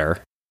lot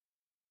better,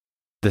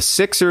 the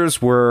Sixers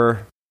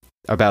were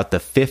about the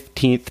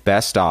 15th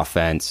best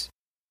offense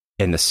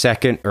and the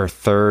second or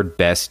third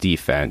best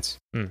defense,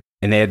 and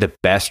they had the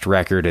best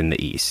record in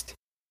the East.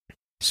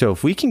 So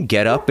if we can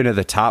get up into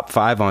the top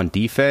 5 on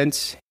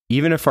defense,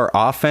 even if our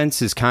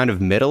offense is kind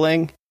of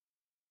middling,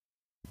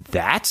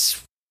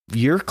 that's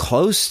you're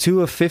close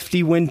to a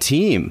 50-win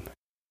team.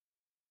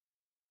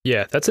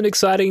 Yeah, that's an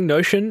exciting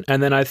notion.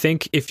 And then I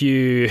think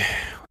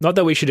not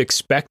that we should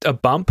expect a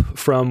bump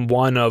from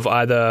one of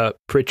either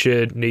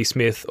Pritchard,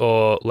 Neesmith,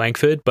 or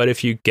Langford, but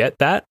if you get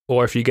that,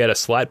 or if you get a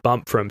slight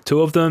bump from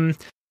two of them,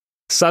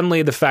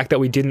 suddenly the fact that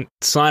we didn't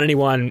sign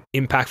anyone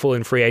impactful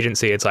in free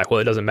agency, it's like,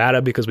 well, it doesn't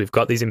matter because we've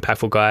got these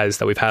impactful guys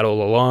that we've had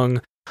all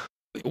along.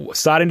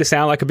 Starting to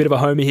sound like a bit of a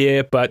homer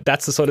here, but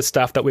that's the sort of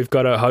stuff that we've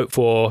got to hope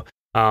for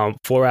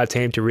our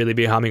team to really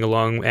be humming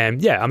along.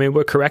 And yeah, I mean,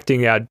 we're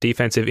correcting our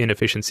defensive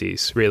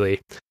inefficiencies,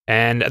 really.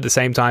 And at the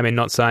same time, in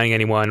not signing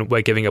anyone,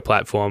 we're giving a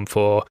platform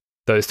for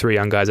those three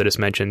young guys I just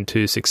mentioned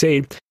to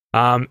succeed.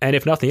 And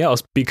if nothing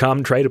else,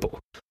 become tradable.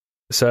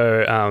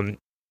 So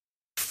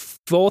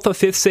fourth or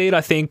fifth seed,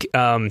 I think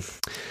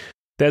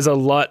there's a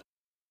lot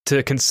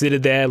to consider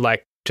there,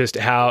 like just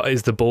how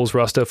is the Bulls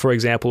roster, for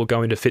example,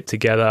 going to fit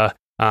together?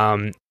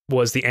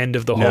 Was the end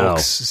of the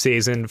Hawks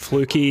season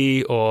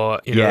fluky,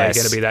 or they're going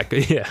to be that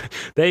good? Yeah,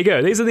 there you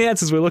go. These are the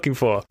answers we're looking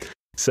for.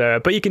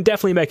 So, but you can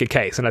definitely make a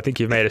case, and I think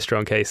you've made a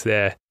strong case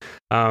there.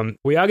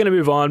 We are going to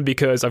move on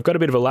because I've got a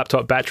bit of a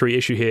laptop battery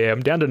issue here.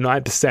 I'm down to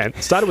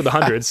 9%. Started with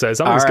 100, so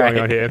something's going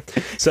on here.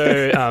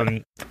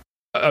 So,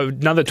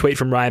 another tweet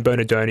from Ryan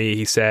Bonadoni.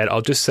 He said,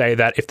 "I'll just say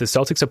that if the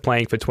Celtics are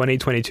playing for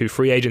 2022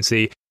 free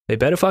agency, they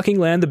better fucking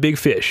land the big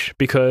fish,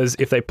 because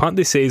if they punt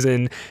this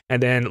season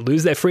and then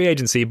lose their free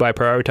agents by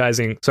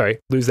prioritizing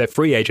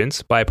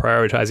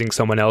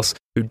someone else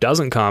who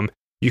doesn't come,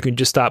 you can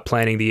just start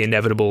planning the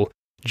inevitable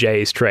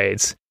Jays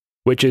trades,"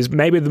 which is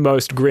maybe the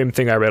most grim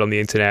thing I read on the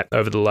internet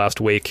over the last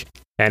week.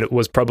 And it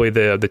was probably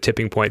the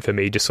tipping point for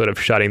me, just sort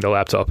of shutting the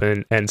laptop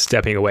and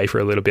stepping away for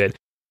a little bit.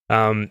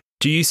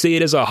 Do you see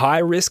it as a high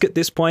risk at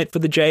this point for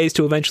the Jays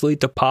to eventually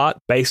depart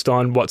based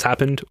on what's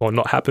happened or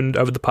not happened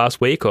over the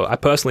past week? Or I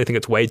personally think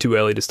it's way too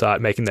early to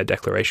start making that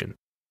declaration.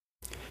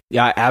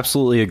 Yeah, I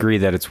absolutely agree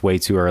that it's way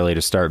too early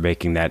to start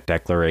making that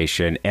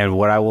declaration. And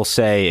what I will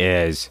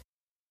say is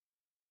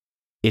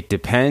it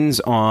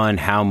depends on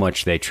how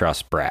much they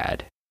trust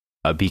Brad.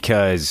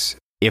 Because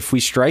if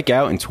we strike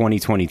out in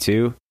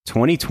 2022,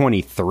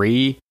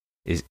 2023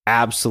 is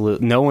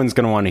absolute. No one's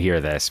going to want to hear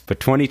this,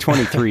 but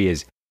 2023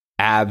 is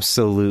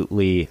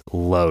absolutely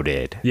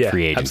loaded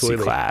free agency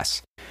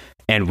class,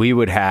 and we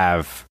would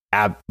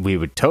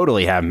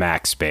totally have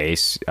max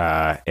space,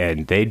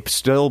 and they'd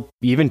still,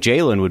 even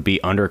Jalen would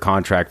be under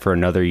contract for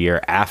another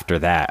year after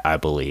that, I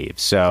believe.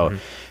 So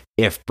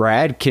if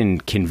Brad can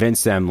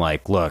convince them,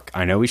 like, look,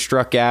 I know we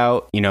struck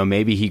out,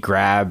 maybe he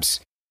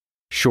grabs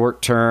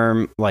short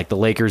term, like the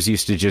Lakers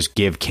used to just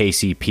give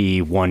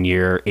KCP 1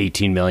 year,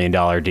 $18 million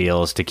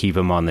deals to keep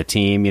him on the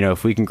team.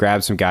 If we can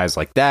grab some guys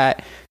like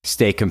that,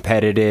 stay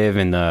competitive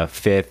in the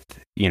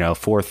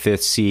fourth,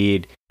 fifth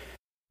seed,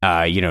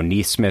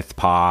 Neesmith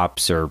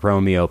pops or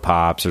Romeo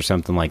pops or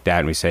something like that,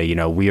 and we say,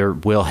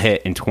 we'll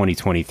hit in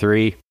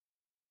 2023,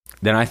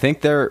 then I think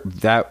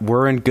that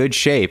we're in good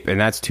shape, and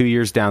that's 2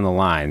 years down the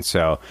line.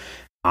 So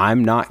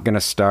I'm not going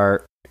to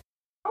start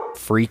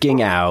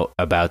freaking out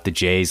about the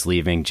Jays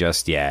leaving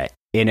just yet.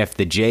 And if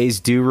the Jays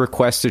do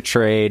request a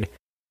trade,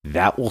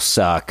 that will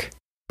suck,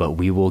 but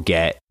we will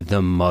get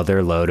the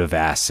mother load of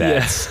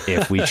assets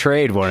if we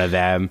trade one of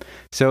them.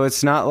 So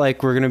it's not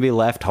like we're going to be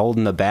left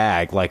holding the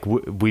bag. Like,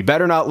 we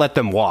better not let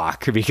them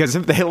walk, because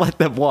if they let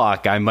them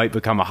walk, I might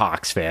become a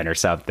Hawks fan or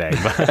something.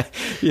 But,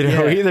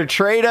 either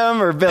trade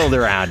them or build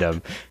around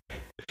them.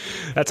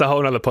 That's a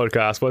whole nother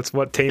podcast.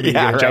 What team are you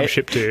going to jump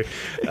ship to?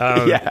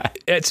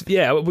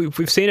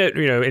 We've seen it,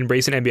 in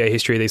recent NBA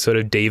history, these sort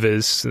of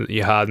divas,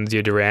 your Hardens,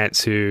 your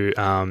Durants, who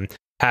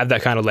have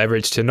that kind of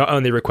leverage to not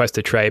only request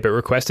a trade, but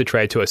request a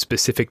trade to a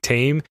specific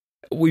team.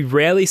 We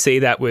rarely see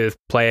that with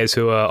players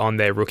who are on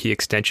their rookie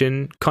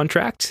extension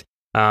contract.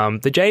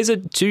 The Jays are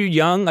too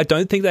young. I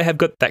don't think they have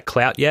got that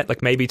clout yet.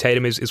 Like, maybe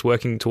Tatum is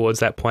working towards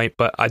that point,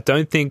 but I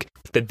don't think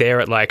that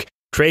they're at, like,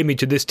 trade me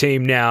to this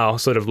team now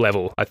sort of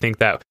level. I think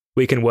that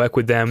we can work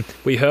with them.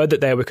 We heard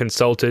that they were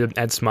consulted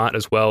and smart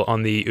as well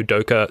on the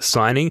Udoka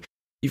signing.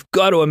 You've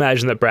got to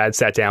imagine that Brad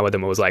sat down with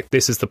them and was like,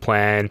 this is the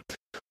plan.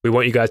 We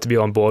want you guys to be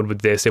on board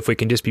with this. If we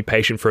can just be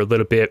patient for a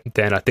little bit,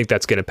 then I think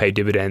that's going to pay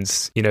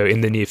dividends, in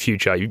the near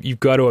future.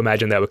 You've got to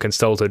imagine they were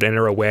consulted and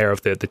are aware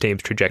of the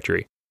team's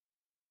trajectory.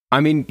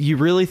 I mean, you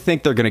really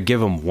think they're going to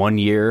give them 1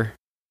 year,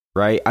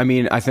 right? I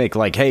mean, I think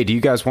like, hey, do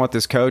you guys want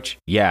this coach?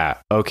 Yeah.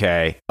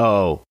 Okay.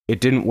 Oh, it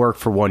didn't work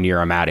for 1 year.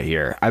 I'm out of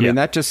here. I mean,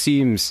 that just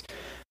seems...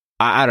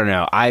 I don't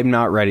know. I'm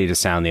not ready to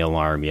sound the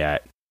alarm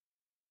yet.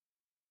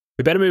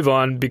 We better move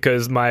on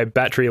because my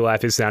battery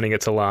life is sounding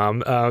its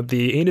alarm.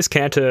 The Enes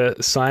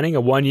Kanter signing, a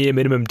 1 year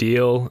minimum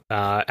deal,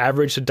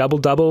 averaged a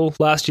double-double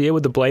last year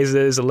with the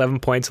Blazers,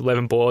 11 points,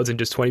 11 boards in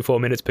just 24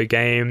 minutes per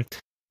game.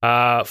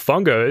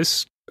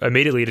 Fongos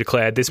immediately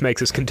declared, this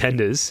makes us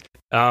contenders.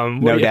 What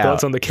are your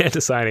thoughts on the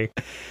Kanter signing?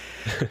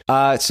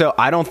 So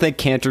I don't think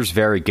Kanter's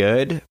very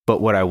good,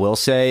 but what I will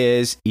say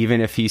is, even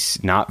if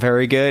he's not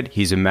very good,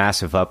 he's a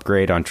massive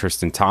upgrade on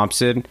Tristan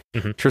Thompson.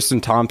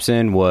 Tristan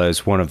Thompson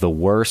was one of the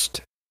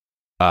worst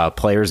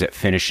players at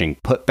finishing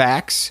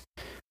putbacks.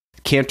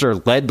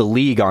 Kanter led the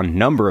league on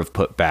number of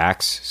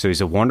putbacks, so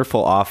he's a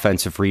wonderful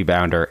offensive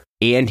rebounder,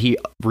 and he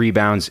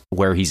rebounds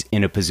where he's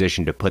in a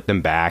position to put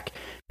them back.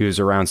 He was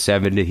around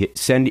 70th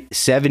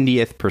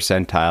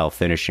percentile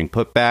finishing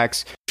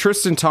putbacks.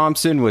 Tristan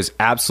Thompson was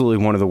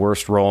absolutely one of the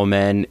worst roll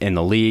men in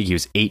the league. He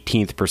was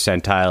 18th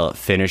percentile at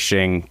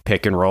finishing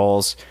pick and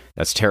rolls.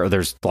 That's terrible.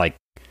 There's like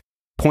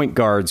point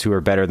guards who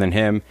are better than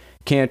him.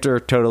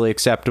 Kanter, totally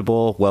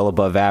acceptable, well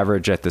above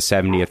average at the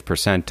 70th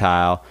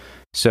percentile.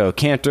 So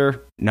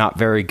Kanter, not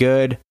very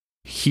good.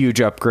 Huge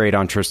upgrade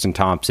on Tristan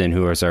Thompson,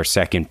 who is our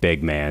second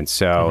big man.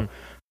 So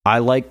I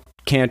like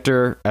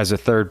Kanter as a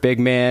third big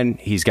man.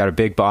 He's got a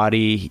big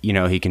body. You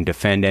know, he can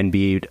defend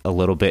Embiid a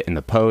little bit in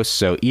the post.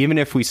 So even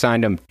if we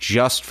signed him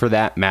just for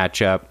that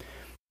matchup,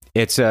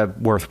 it's a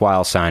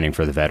worthwhile signing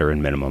for the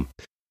veteran minimum.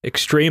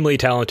 Extremely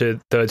talented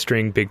third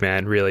string big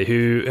man, really,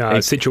 who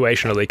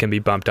situationally can be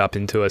bumped up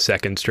into a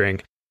second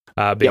string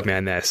big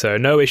man there. So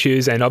no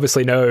issues, and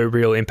obviously no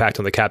real impact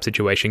on the cap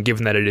situation,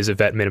 given that it is a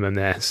vet minimum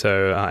there.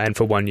 So and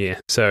for 1 year,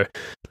 so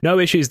no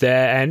issues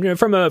there. And you know,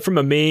 from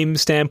a meme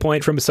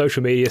standpoint, from a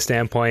social media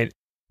standpoint,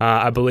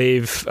 I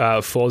believe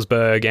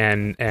Forsberg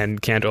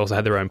and Kanter also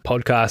had their own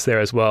podcast there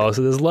as well.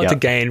 So there's a lot to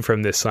gain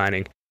from this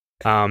signing.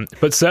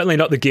 But certainly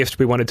not the gift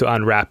we wanted to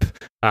unwrap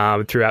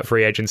throughout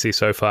free agency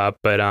so far.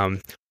 But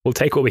we'll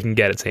take what we can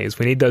get, it seems.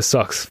 We need those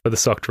socks for the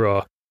sock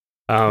drawer.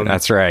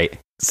 That's right.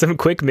 Some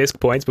quick missed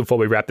points before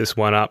we wrap this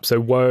one up.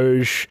 So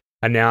Woj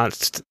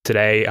announced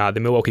today the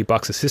Milwaukee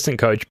Bucks assistant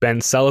coach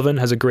Ben Sullivan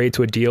has agreed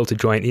to a deal to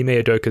join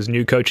Ime Udoka's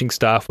new coaching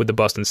staff with the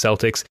Boston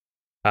Celtics.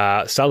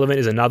 Sullivan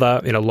is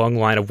another in a long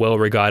line of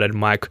well-regarded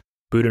Mike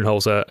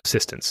Budenholzer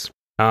assistants.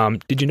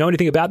 Did you know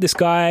anything about this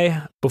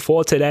guy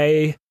before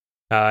today?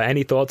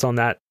 Any thoughts on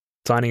that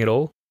signing at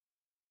all?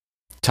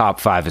 Top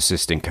 5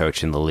 assistant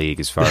coach in the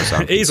league, as far as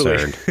I'm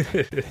concerned.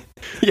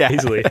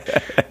 Easily.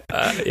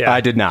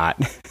 I did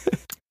not.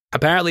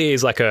 Apparently,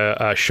 he's like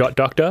a shot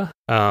doctor,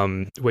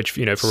 which,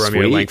 you know, for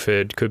Romeo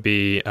Langford could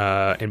be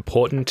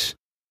important.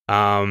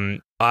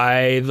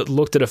 I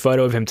looked at a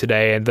photo of him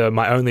today, and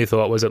my only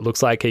thought was it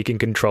looks like he can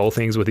control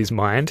things with his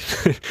mind.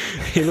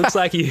 He looks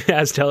like he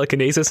has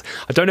telekinesis.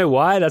 I don't know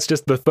why. That's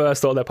just the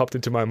first thought that popped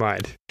into my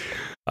mind.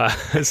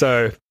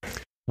 So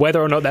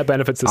whether or not that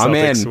benefits the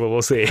Celtics,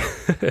 we'll see.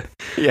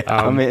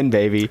 I'm in,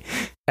 baby.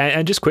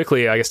 And just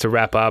quickly, I guess, to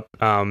wrap up,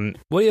 what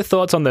are your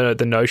thoughts on the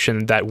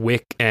notion that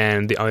Wick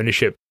and the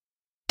ownership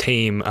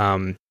team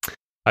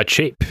are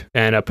cheap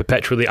and are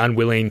perpetually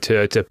unwilling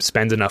to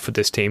spend enough for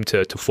this team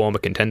to form a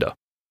contender?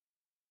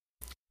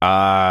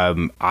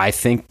 I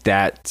think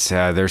that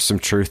there's some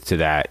truth to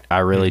that. I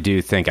really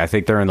do think. I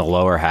think they're in the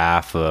lower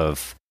half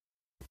of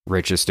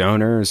richest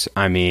owners.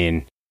 I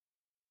mean,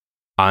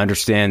 I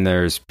understand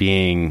there's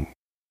being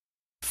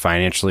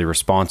financially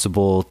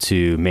responsible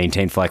to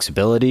maintain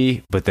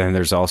flexibility, but then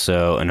there's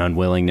also an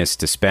unwillingness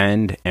to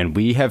spend. And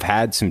we have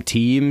had some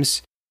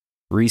teams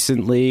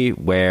recently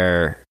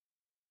where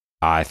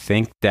I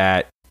think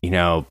that, you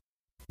know,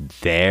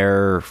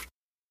 their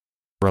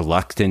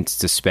reluctance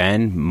to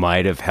spend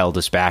might have held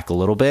us back a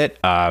little bit.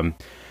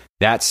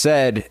 That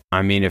said,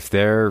 I mean, if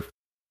they're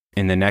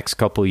in the next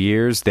couple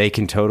years, they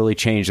can totally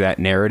change that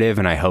narrative,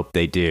 and I hope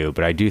they do.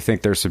 But I do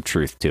think there's some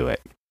truth to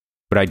it.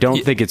 But I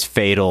don't think it's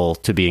fatal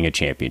to being a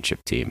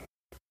championship team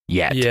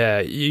yet.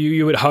 Yeah,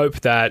 you would hope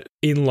that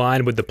in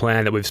line with the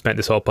plan that we've spent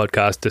this whole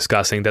podcast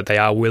discussing, that they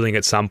are willing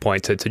at some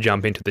point to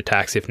jump into the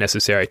tax if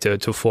necessary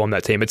to form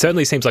that team. It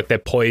certainly seems like they're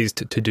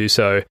poised to do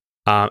so,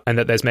 and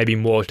that there's maybe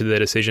more to their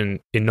decision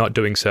in not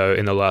doing so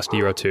in the last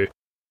year or two.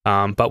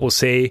 But we'll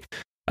see.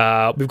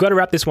 We've got to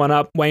wrap this one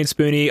up. Wayne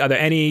Spooney, are there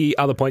any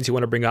other points you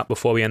want to bring up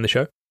before we end the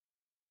show?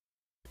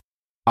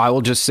 I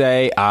will just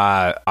say,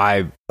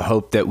 I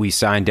hope that we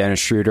sign Dennis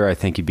Schroeder. I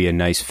think he'd be a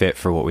nice fit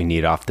for what we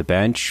need off the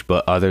bench.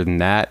 But other than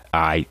that,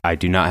 I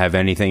do not have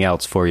anything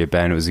else for you,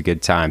 Ben. It was a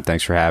good time.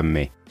 Thanks for having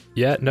me.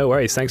 Yeah, no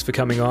worries. Thanks for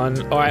coming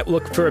on. All right,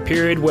 look, for a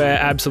period where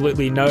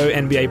absolutely no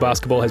NBA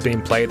basketball has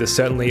been played, there's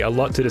certainly a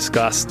lot to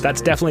discuss.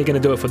 That's definitely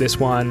going to do it for this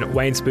one.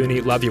 Wayne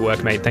Spooney, love your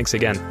work, mate. Thanks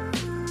again.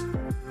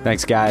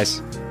 Thanks,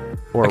 guys.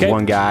 Or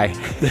one guy.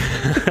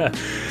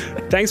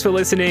 Thanks for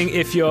listening.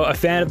 If you're a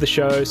fan of the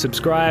show,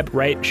 subscribe,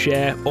 rate,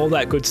 share, all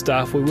that good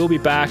stuff. We will be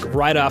back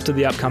right after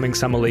the upcoming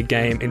Summer League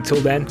game. Until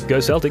then, go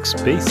Celtics.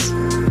 Peace.